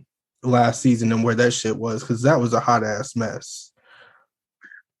to last season and where that shit was, because that was a hot ass mess.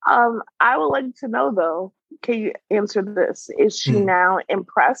 I would like to know though, can you answer this? Is she now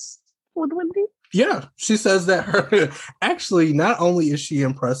impressed with Wendy? Yeah, she says that her actually not only is she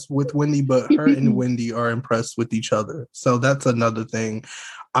impressed with Wendy, but her and Wendy are impressed with each other. So that's another thing.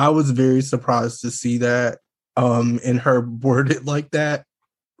 I was very surprised to see that and her worded like that.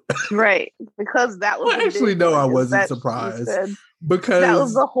 Right, because that was I wasn't surprised because that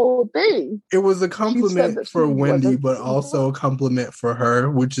was the whole thing. It was a compliment for Wendy, but also a compliment for her,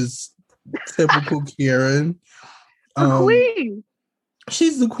 which is typical Karen. The queen.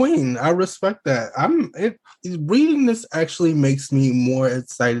 She's the queen. I respect that. Reading this actually makes me more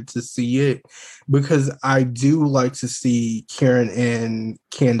excited to see it because I do like to see Karen and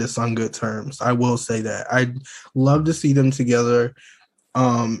Candace on good terms. I will say that. I'd love to see them together.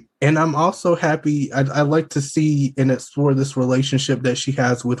 And I'm also happy. I like to see and explore this relationship that she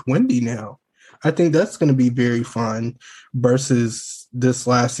has with Wendy now. I think that's going to be very fun versus this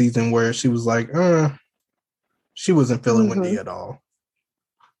last season where she was like, she wasn't feeling Wendy at all.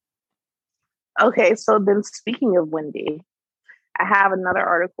 Okay, so then speaking of Wendy, I have another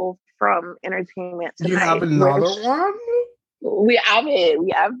article from Entertainment Tonight. You have another one? We have it.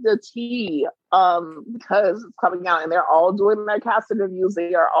 We have the tea because it's coming out and they're all doing their cast interviews.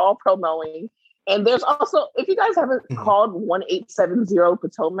 They are all promoting. And there's also, if you guys haven't called 1870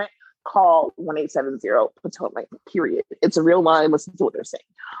 Potomac, call 1870 Potomac, period. It's a real line. Listen to what they're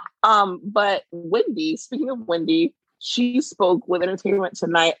saying. But Wendy, speaking of Wendy, she spoke with Entertainment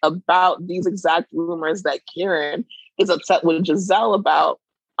Tonight about these exact rumors that Karen is upset with Giselle about.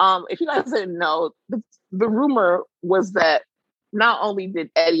 If you guys didn't know, the rumor was that not only did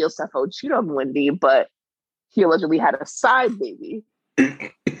Eddie Osefo cheat on Wendy, but he allegedly had a side baby.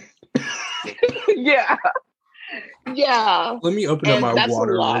 Yeah. Let me open up my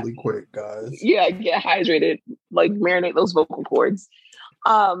water really quick, guys. Yeah, get hydrated. Like marinate those vocal cords.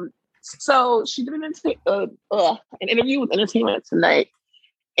 So she did an interview with Entertainment Tonight,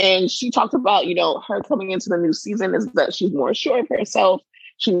 and she talked about, her coming into the new season is that she's more sure of herself.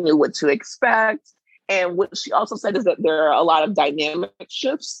 She knew what to expect. And what she also said is that there are a lot of dynamic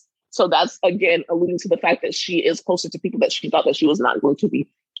shifts. So that's, again, alluding to the fact that she is closer to people that she thought that she was not going to be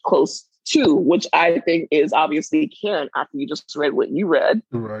close to, which I think is obviously Karen after you just read what you read.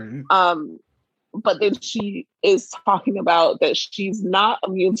 Right. But then she is talking about that she's not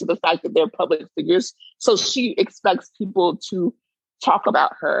immune to the fact that they're public figures. So she expects people to talk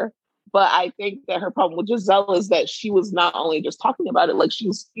about her. But I think that her problem with Giselle is that she was not only just talking about it, like she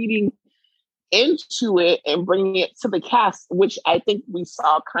was feeding into it and bringing it to the cast, which I think we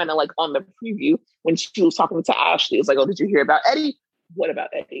saw kind of like on the preview when she was talking to Ashley. It's like, oh, did you hear about Eddie? What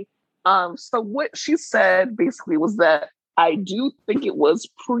about Eddie? So what she said basically was that I do think it was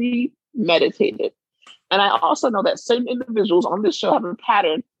premeditated. And I also know that certain individuals on this show have a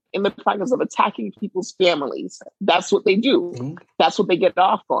pattern in the practice of attacking people's families. That's what they do. Mm-hmm. That's what they get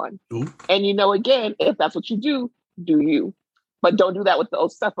off on. Mm-hmm. And again, if that's what you do you. But don't do that with the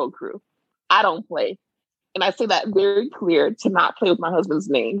Osefo crew. I don't play. And I say that very clear to not play with my husband's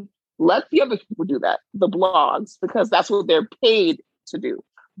name. Let the other people do that, the blogs, because that's what they're paid to do.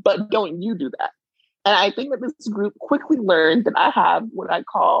 But don't you do that. And I think that this group quickly learned that I have what I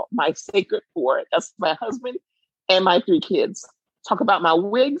call my sacred four. That's my husband and my 3 kids. Talk about my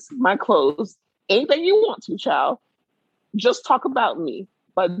wigs, my clothes, anything you want to, child. Just talk about me.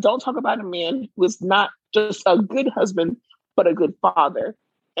 But don't talk about a man who is not just a good husband, but a good father.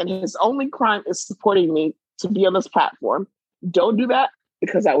 And his only crime is supporting me to be on this platform. Don't do that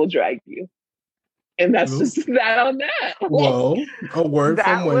because I will drag you. And that's just that on that. Well, a word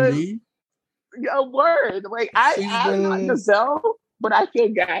from Wendy. A word. Like I'm not Giselle, but I feel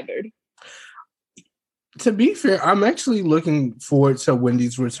gathered. To be fair, I'm actually looking forward to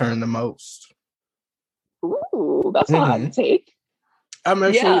Wendy's return the most. Ooh, that's a hot take. I'm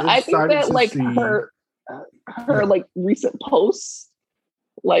actually excited I think that to like see her like recent posts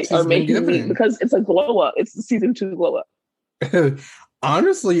like are making me, because it's a glow up. It's the season 2 glow up.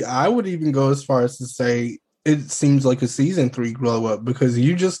 Honestly, I would even go as far as to say it seems like a season 3 glow up, because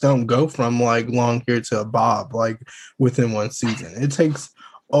you just don't go from like long hair to a bob like within one season. It takes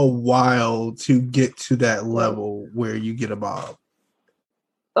a while to get to that level where you get a bob.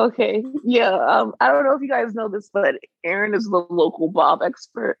 Okay, yeah. I don't know if you guys know this, but Aaron is the local bob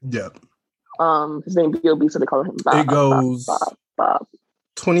expert. Yep. His name BWB, so they call him Bob. It goes Bob.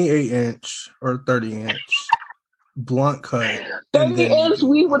 28-inch or 30-inch blunt cut. 30-inch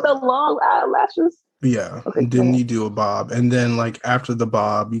weave with the long eyelashes. Yeah. Okay, and then you do a bob. And then like after the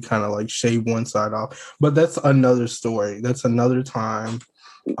bob, you kind of like shave one side off. But that's another story. That's another time.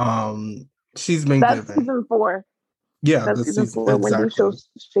 She's been given. That's season 4. Yeah, that's season 4 exactly. when you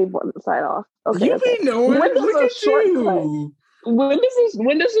shave one side off. Okay. You be knowing. When does Look a shortcut?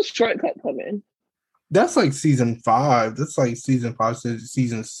 When does a shortcut come in? That's like season 5. That's like season 5 to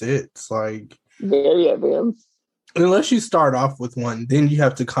season 6. Like very advanced. Unless you start off with one, then you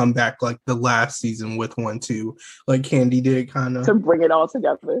have to come back like the last season with one too. Like Candy did, kind of. To bring it all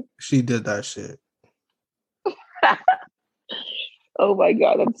together. She did that shit. Oh my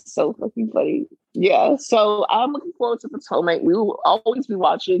God, that's so fucking funny. Yeah, so I'm looking forward to Potomac. We will always be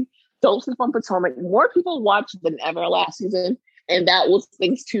watching. Don't sleep on Potomac. More people watch than ever last season. And that was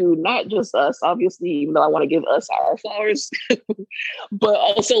thanks to not just us, obviously, even though I want to give us our flowers, but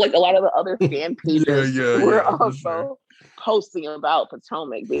also like a lot of the other fan pages were also posting about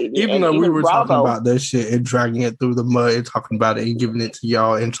Potomac, baby. Even though we were talking about that shit and dragging it through the mud and talking about it and giving it to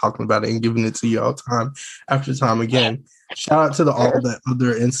y'all and talking about it and giving it to y'all time after time again. Shout out to all the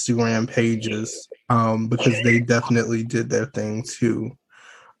other Instagram pages because they definitely did their thing too.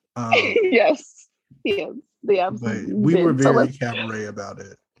 Yes. Yeah, we were very cabaret about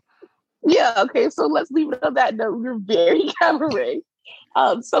it. Yeah, okay, so let's leave it on that note. We're very cabaret.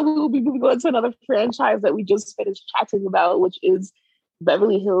 So we will be moving on to another franchise that we just finished chatting about, which is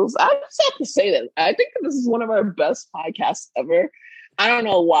Beverly Hills. I just have to say that I think that this is one of our best podcasts ever. I don't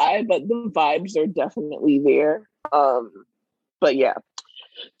know why, but the vibes are definitely there. But yeah.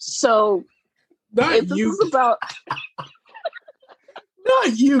 So this is about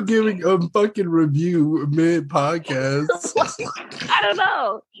not you giving a fucking review mid podcast. I don't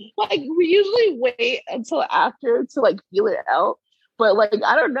know. Like we usually wait until after to like feel it out. But like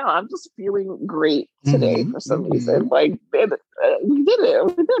I don't know. I'm just feeling great today for some reason. Like we did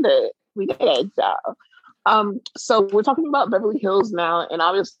it. Yeah. So we're talking about Beverly Hills now, and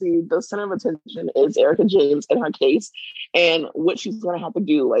obviously the center of attention is Erika Jayne and her case and what she's gonna have to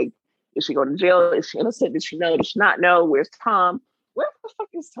do. Like, is she going to jail? Is she innocent? Did she know? Did she not know? Where's Tom? Where the fuck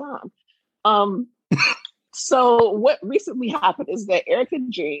is Tom? So what recently happened is that Erika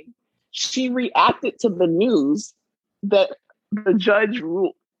Jayne, she reacted to the news that the judge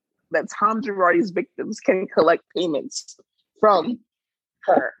ruled that Tom Girardi's victims can collect payments from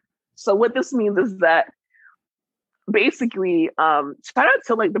her. So what this means is that basically, shout out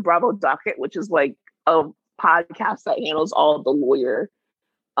to like the Bravo Docket, which is like a podcast that handles all the lawyer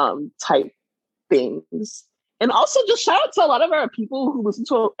type things. And also just shout out to a lot of our people who listen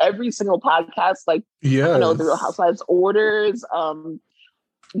to every single podcast, like you know, the Real Housewives Orders,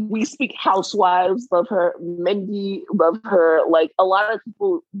 We Speak Housewives, love her, Mindy, love her. Like a lot of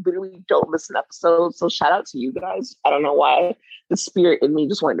people literally don't listen to episodes. So shout out to you guys. I don't know why the spirit in me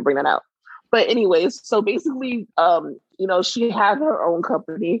just wanted to bring that out. But anyways, so basically, you know, she had her own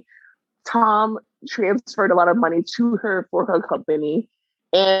company. Tom transferred a lot of money to her for her company.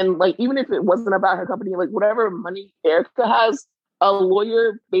 And like, even if it wasn't about her company, like whatever money Erika has, a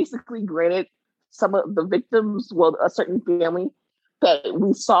lawyer basically granted some of the victims, well, a certain family that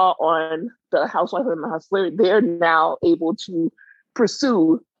we saw on The Housewife and the Hustler, they're now able to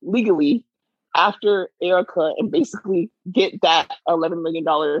pursue legally after Erika and basically get that $11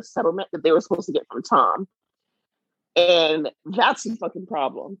 million settlement that they were supposed to get from Tom. And that's a fucking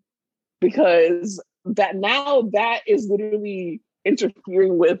problem because that is literally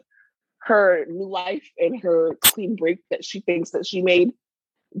interfering with her new life and her clean break that she thinks that she made,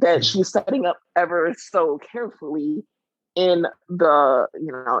 that she's setting up ever so carefully in the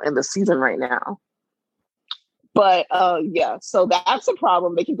season right now. But yeah, so that's a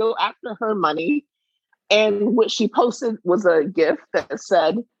problem. They can go after her money. And what she posted was a gift that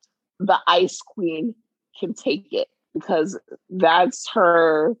said the Ice Queen can take it, because that's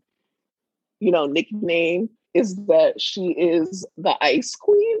her, you know, nickname, is that she is the Ice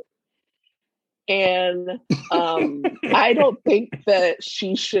Queen. And I don't think that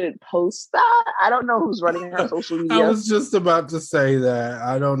she should post that. I don't know who's running her social media. I was just about to say that.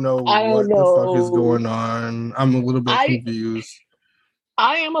 I don't know what the fuck is going on. I'm a little bit confused.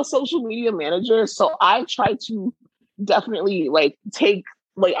 I am a social media manager, so I try to definitely I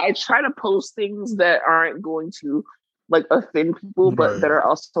try to post things that aren't going to like offend people, but that are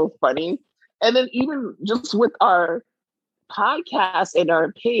also funny. And then even just with our podcast and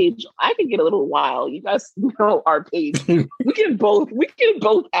our page, I can get a little wild. You guys know our page. we can both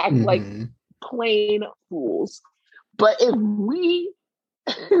act like plain fools. But if we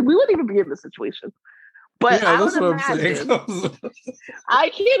wouldn't even be in this situation. But I would imagine I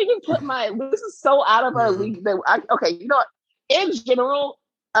can't even put this is so out of our league that okay, you know what? In general,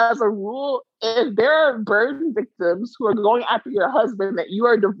 as a rule, if there are burn victims who are going after your husband that you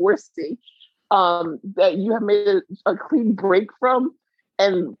are divorcing, that you have made a clean break from,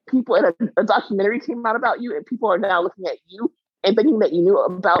 and people in a documentary came out about you, and people are now looking at you and thinking that you knew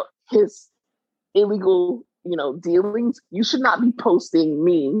about his illegal, dealings, you should not be posting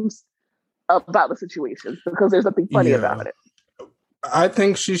memes about the situation because there's nothing funny about it. I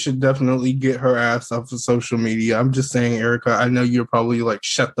think she should definitely get her ass off of social media. I'm just saying, Erika, I know you're probably like,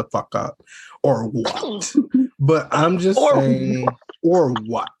 shut the fuck up or what? But I'm just saying, or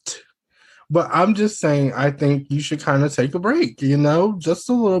what? But I'm just saying, I think you should kind of take a break, just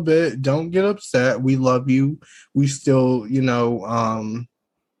a little bit. Don't get upset. We love you. We still,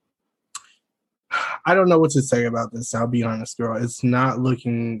 I don't know what to say about this. I'll be honest, girl. It's not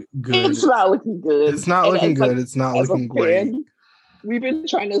looking good. It's not looking good. It's not looking good. It's not looking great. We've been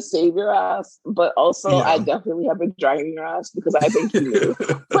trying to save your ass, but also I definitely have been dragging your ass because I think you knew.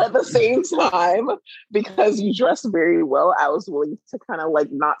 But at the same time, because you dress very well, I was willing to kind of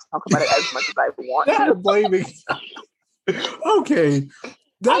like not talk about it as much as I want to. Blaming. Okay.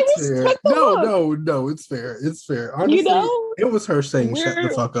 That's fair. No, it's fair. It's fair. Honestly, it was her saying shut the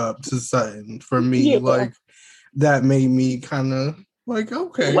fuck up to Sutton for me. Like, that made me kind of like,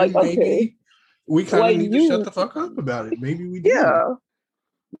 okay, maybe we kind of need to shut the fuck up about it. Maybe we do. Yeah.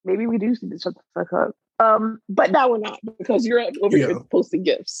 Maybe we do need to shut the fuck up. But now we're not, because you're over here posting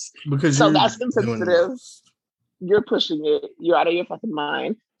gifts. So that's insensitive. You're pushing it. You're out of your fucking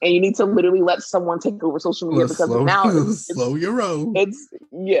mind. And you need to literally let someone take over social media because now it's slow your roll. And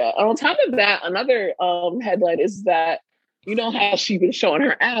on top of that, another headline is that how she's been showing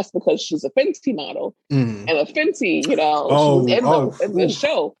her ass because she's a Fenty model, and a Fenty, she was in the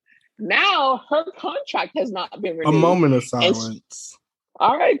show. Now her contract has not been renewed. A moment of silence.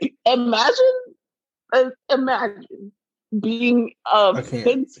 All right, imagine being a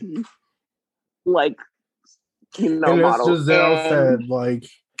Fenty, like and model. As Giselle said, like.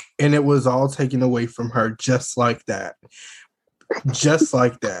 And it was all taken away from her just like that. Just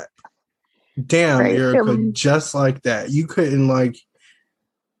like that. Damn, right. Erika, just like that. You couldn't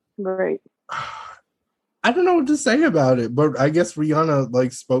Right. I don't know what to say about it, but I guess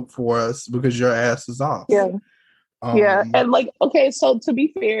Rihanna spoke for us because your ass is off. Yeah. And okay, so to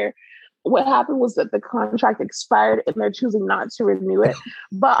be fair, what happened was that the contract expired and they're choosing not to renew it.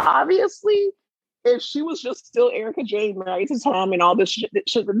 But obviously, if she was just still Erika Jayne married to Tom and all this shit that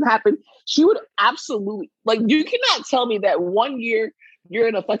shouldn't happen, she would absolutely you cannot tell me that 1 year you're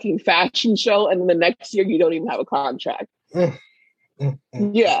in a fucking fashion show and then the next year you don't even have a contract.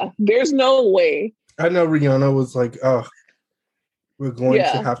 Yeah, there's no way. I know Rihanna was like, oh, we're going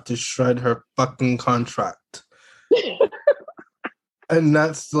to have to shred her fucking contract. And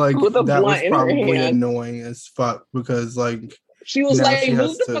that's that was probably annoying as fuck because she was like,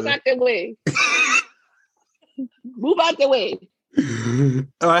 move the fuck out the way. Move out the way.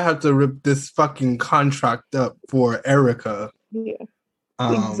 I have to rip this fucking contract up for Erika. Yeah,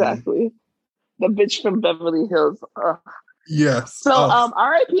 exactly. The bitch from Beverly Hills. Ugh. Yes. So,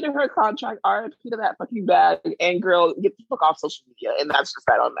 RIP to her contract, RIP to that fucking bag, and girl, get the fuck off social media, and that's just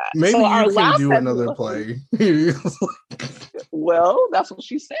that on that. Maybe you can do another play. Well, that's what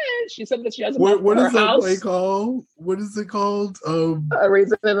she said. She said that she has a what is that play called? What is it called? A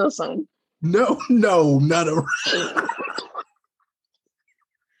Raisin in the Sun. No, not a.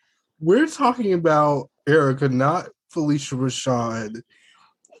 We're talking about Erika, not Felicia Rashad.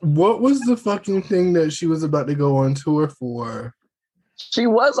 What was the fucking thing that she was about to go on tour for? She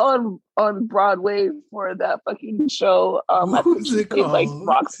was on Broadway for that fucking show. What was it called?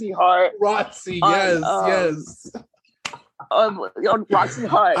 Roxy Hart. Roxy, yes. On Roxy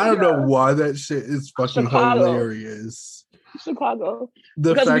Hart. I don't know why that shit is fucking hilarious. Chicago.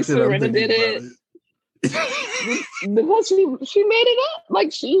 The because fact that I'm thinking did it. Because she made it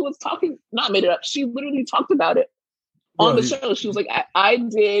up. She was talking, not made it up. She literally talked about it on the show. She was like, I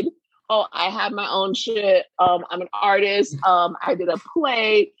had my own shit. I'm an artist. I did a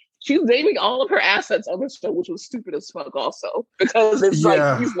play. She's naming all of her assets on this show, which was stupid as fuck also. Because it's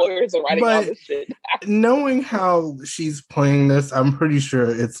like these lawyers are writing all this shit. Knowing how she's playing this, I'm pretty sure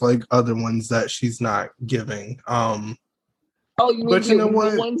it's like other ones that she's not giving. Oh, you mean the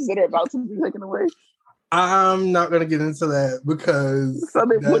ones that are about to be taken away? I'm not gonna get into that because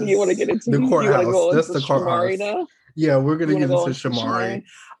what do you want to get into? The courthouse. Go that's the courthouse. Now? Yeah, we're gonna get into Shamari.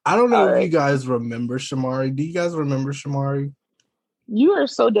 I don't know if you guys remember Shamari. Do you guys remember Shamari? You are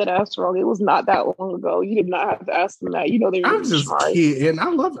so dead ass wrong. It was not that long ago. You did not have to ask them that. You know they were. I'm just kidding.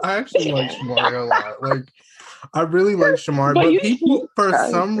 I actually like Shamari a lot. Like, I really like Shamari, but people for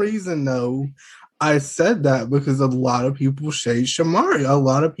some reason though, I said that because a lot of people shade Shamari. A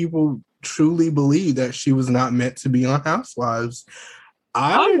lot of people truly believe that she was not meant to be on Housewives.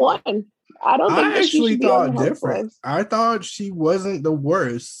 I won. I don't think I actually thought different. I thought she wasn't the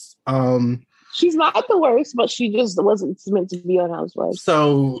worst. She's not the worst, but she just wasn't meant to be on Housewives.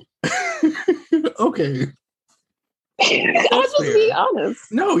 So, okay. I'll just be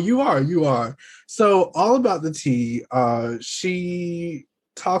honest. No, you are. So, all about the tea. She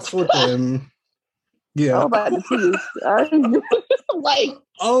talks with them. Yeah. All about the tea. Like,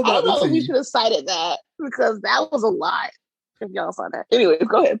 all about I don't know if we should have cited that because that was a lie. If y'all saw that. Anyway,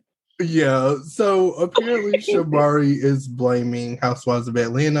 go ahead. Yeah, so apparently Shamari is blaming Housewives of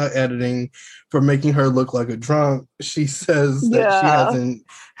Atlanta editing for making her look like a drunk. She says that she hasn't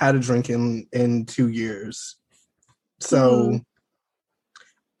had a drink in 2 years. So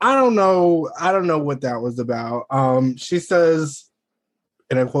I don't know what that was about. She says,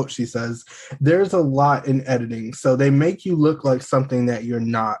 and I quote, she says, "There's a lot in editing, so they make you look like something that you're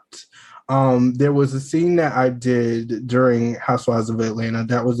not." There was a scene that I did during Housewives of Atlanta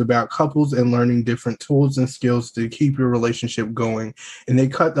that was about couples and learning different tools and skills to keep your relationship going. And they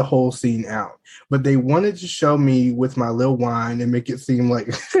cut the whole scene out. But they wanted to show me with my little wine and make it seem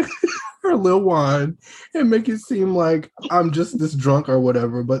like her little wine and make it seem like I'm just this drunk or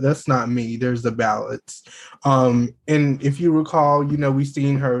whatever. But that's not me. There's a balance. And if you recall, we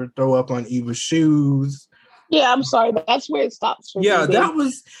seen her throw up on Eva's shoes. Yeah, I'm sorry, but that's where it stops for me. Yeah, that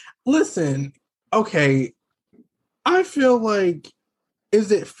was... Listen, okay, I feel like,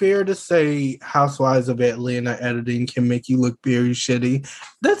 is it fair to say Housewives of Atlanta editing can make you look very shitty?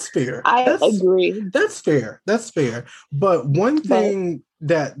 That's fair. I agree. That's fair. But one thing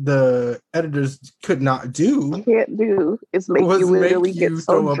that the editors can't do is make you literally get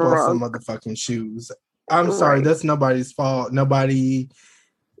so throw drunk. Up on some motherfucking shoes. I'm sorry, that's nobody's fault.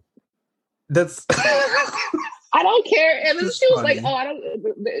 That's... I don't care. And then she was funny.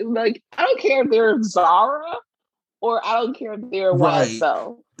 Like, I don't care if they're Zara or I don't care if they're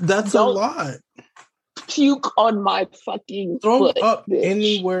YSL. That's a lot. Puke on my fucking throw foot, up bitch.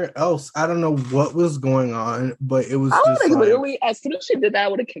 Anywhere else. I don't know what was going on, but it was just like, literally, as soon as she did that, I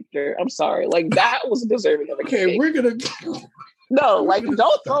would have kicked her. I'm sorry. Like, that was deserving of a kick. Okay, we're gonna... No, like,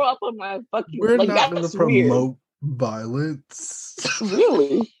 don't throw up on my fucking... We're not gonna promote violence.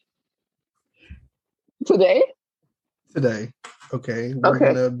 Really? Today, okay, we're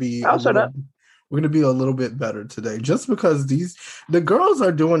gonna be. We're gonna be a little bit better today, just because the girls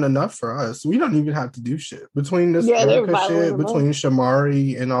are doing enough for us. We don't even have to do shit between this Erika shit, between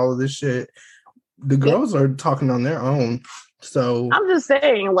Shamari and all of this shit. The girls are talking on their own. So I'm just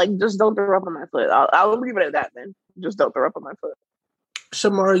saying, like, just don't throw up on my foot. I'll leave it at that. Then just don't throw up on my foot.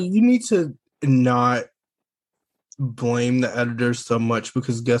 Shamari, you need to not blame the editors so much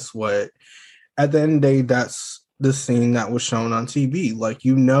because guess what? At the end of the day, that's the scene that was shown on TV. Like,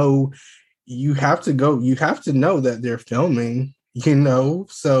 you have to know that they're filming,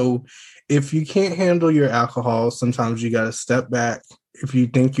 So if you can't handle your alcohol, sometimes you got to step back. If you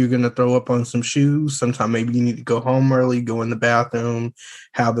think you're going to throw up on some shoes, sometimes maybe you need to go home early, go in the bathroom,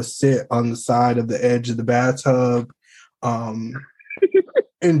 have a sit on the side of the edge of the bathtub,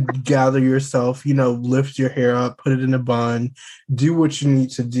 and gather yourself, lift your hair up, put it in a bun, do what you need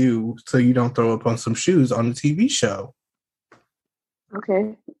to do so you don't throw up on some shoes on the TV show.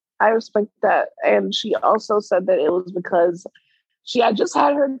 Okay. I respect that. And she also said that it was because she had just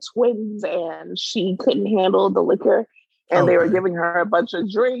had her twins and she couldn't handle the liquor and they were giving her a bunch of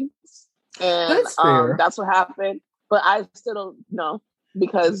drinks. And that's fair. That's what happened. But I still don't know.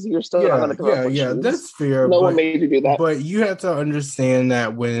 Because you're still not going to throw up shoes. That's fair. No one made you do that. But you have to understand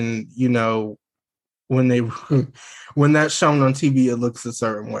that when that's shown on TV, it looks a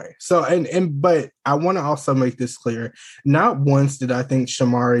certain way. So but I want to also make this clear. Not once did I think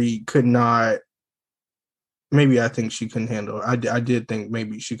Shamari could not. Maybe I think she couldn't handle. I did think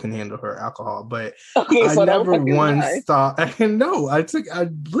maybe she can handle her alcohol, but I never once thought. No,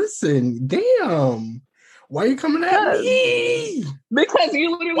 listen. Damn. Why are you coming at me? Because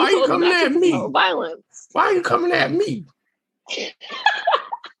you literally Why are you coming at me? Violence. Why are you coming at me?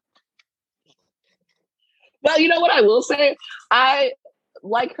 Well, you know what I will say? I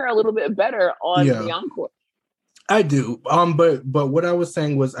like her a little bit better on the Encore. I do. But what I was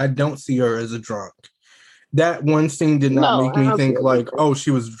saying was I don't see her as a drunk. That one scene did not make me think like, oh, she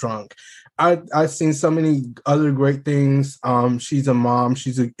was drunk. I've seen so many other great things. She's a mom.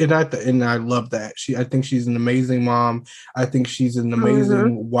 And I love that. I think she's an amazing mom. I think she's an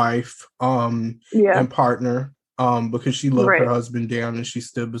amazing wife, and partner. Because she loved her husband down and she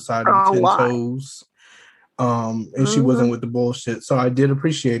stood beside him 10 toes. And she wasn't with the bullshit. So I did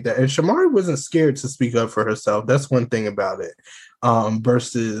appreciate that. And Shamari wasn't scared to speak up for herself. That's one thing about it.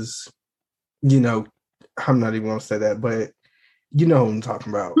 Versus, I'm not even gonna say that, but you know who I'm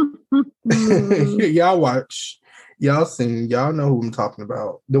talking about. Y'all watch, y'all sing, y'all know who I'm talking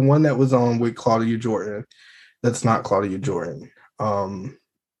about. The one that was on with Claudia Jordan. That's not Claudia Jordan.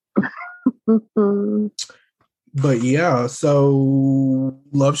 But yeah, so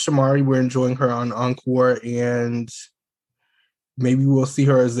love Shamari. We're enjoying her on Encore, and maybe we'll see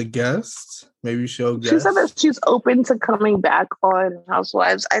her as a guest. Maybe she'll guest. She said that she's open to coming back on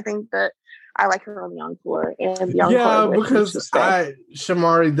Housewives. I think that I like her on the Encore, and the Encore because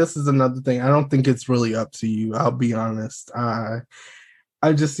Shamari, this is another thing. I don't think it's really up to you. I'll be honest. I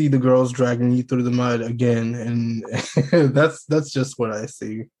just see the girls dragging you through the mud again, and that's just what I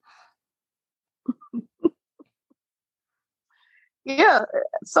see. Yeah,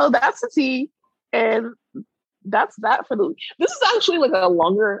 so that's the tea, and that's that for the week. This is actually like a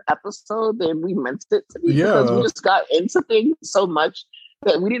longer episode than we meant it to be because we just got into things so much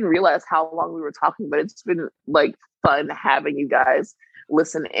that we didn't realize how long we were talking, but it's been like fun having you guys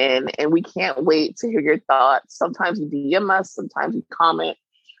listen in, and we can't wait to hear your thoughts. Sometimes you DM us, sometimes you comment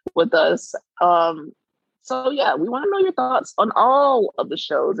with us. So yeah, we want to know your thoughts on all of the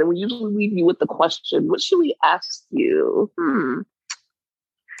shows, and we usually leave you with the question, what should we ask you?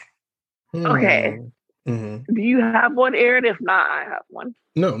 Okay. Mm-hmm. Do you have one, Aaron? If not, I have one.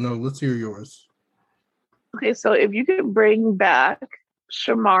 No, let's hear yours. Okay, so if you could bring back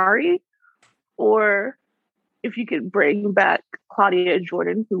Shamari, or if you could bring back Claudia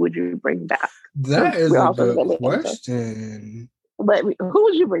Jordan, who would you bring back? That is a good question. Who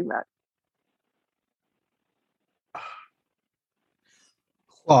would you bring back?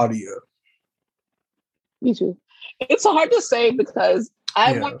 Claudia. Me too. It's hard to say because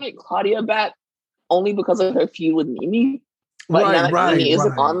I wanted Claudia back only because of her feud with Mimi. But now that Mimi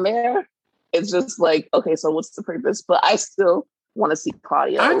isn't on there, it's just like, okay, so what's the purpose? But I still want to see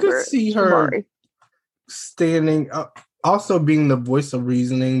Claudia. I could see her standing up, also being the voice of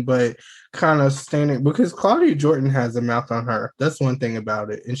reasoning, but kind of standing, because Claudia Jordan has a mouth on her. That's one thing about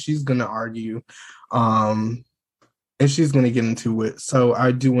it. And she's going to argue. And she's going to get into it. So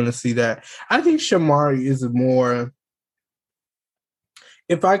I do want to see that. I think Shamari is more,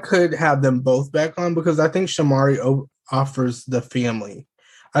 if I could have them both back on, because I think Shamari offers the family.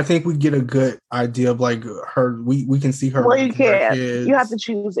 I think we get a good idea of like her. We can see her. Well, you can't. You have to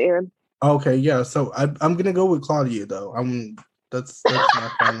choose, Aaron. Okay, yeah. So I'm gonna go with Claudia though. That's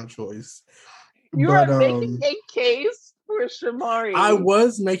my final choice. You are making a case for Shamari. I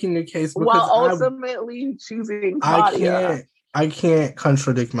was making a case because while ultimately choosing Claudia. I can't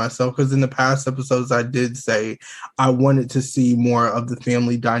contradict myself, because in the past episodes I did say I wanted to see more of the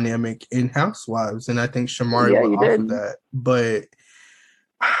family dynamic in Housewives, and I think Shamari will offer that. But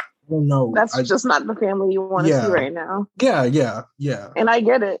I don't know. That's just not the family you want to see right now. Yeah. And I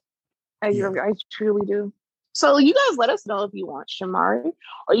get it. I truly do. So you guys let us know if you want Shamari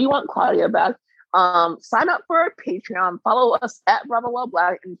or you want Claudia back. Sign up for our Patreon. Follow us at Bravo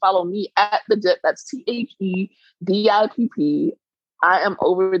Black and follow me at The Dip. That's THEDIPP. I am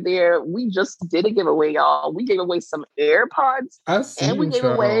over there. We just did a giveaway, y'all. We gave away some AirPods. We gave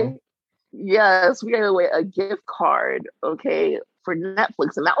away a gift card, for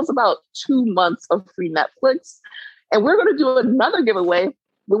Netflix. And that was about 2 months of free Netflix. And we're going to do another giveaway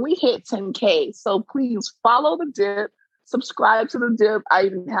when we hit 10K. So please follow The Dip. Subscribe to The Dip. I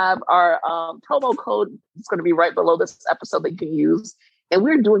even have our promo code. It's going to be right below this episode that you can use. And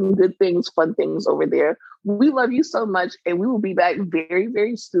we're doing good things, fun things over there. We love you so much. And we will be back very,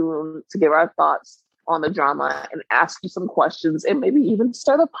 very soon to give our thoughts on the drama and ask you some questions and maybe even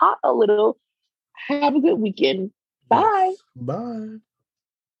stir the pot a little. Have a good weekend. Bye. Bye.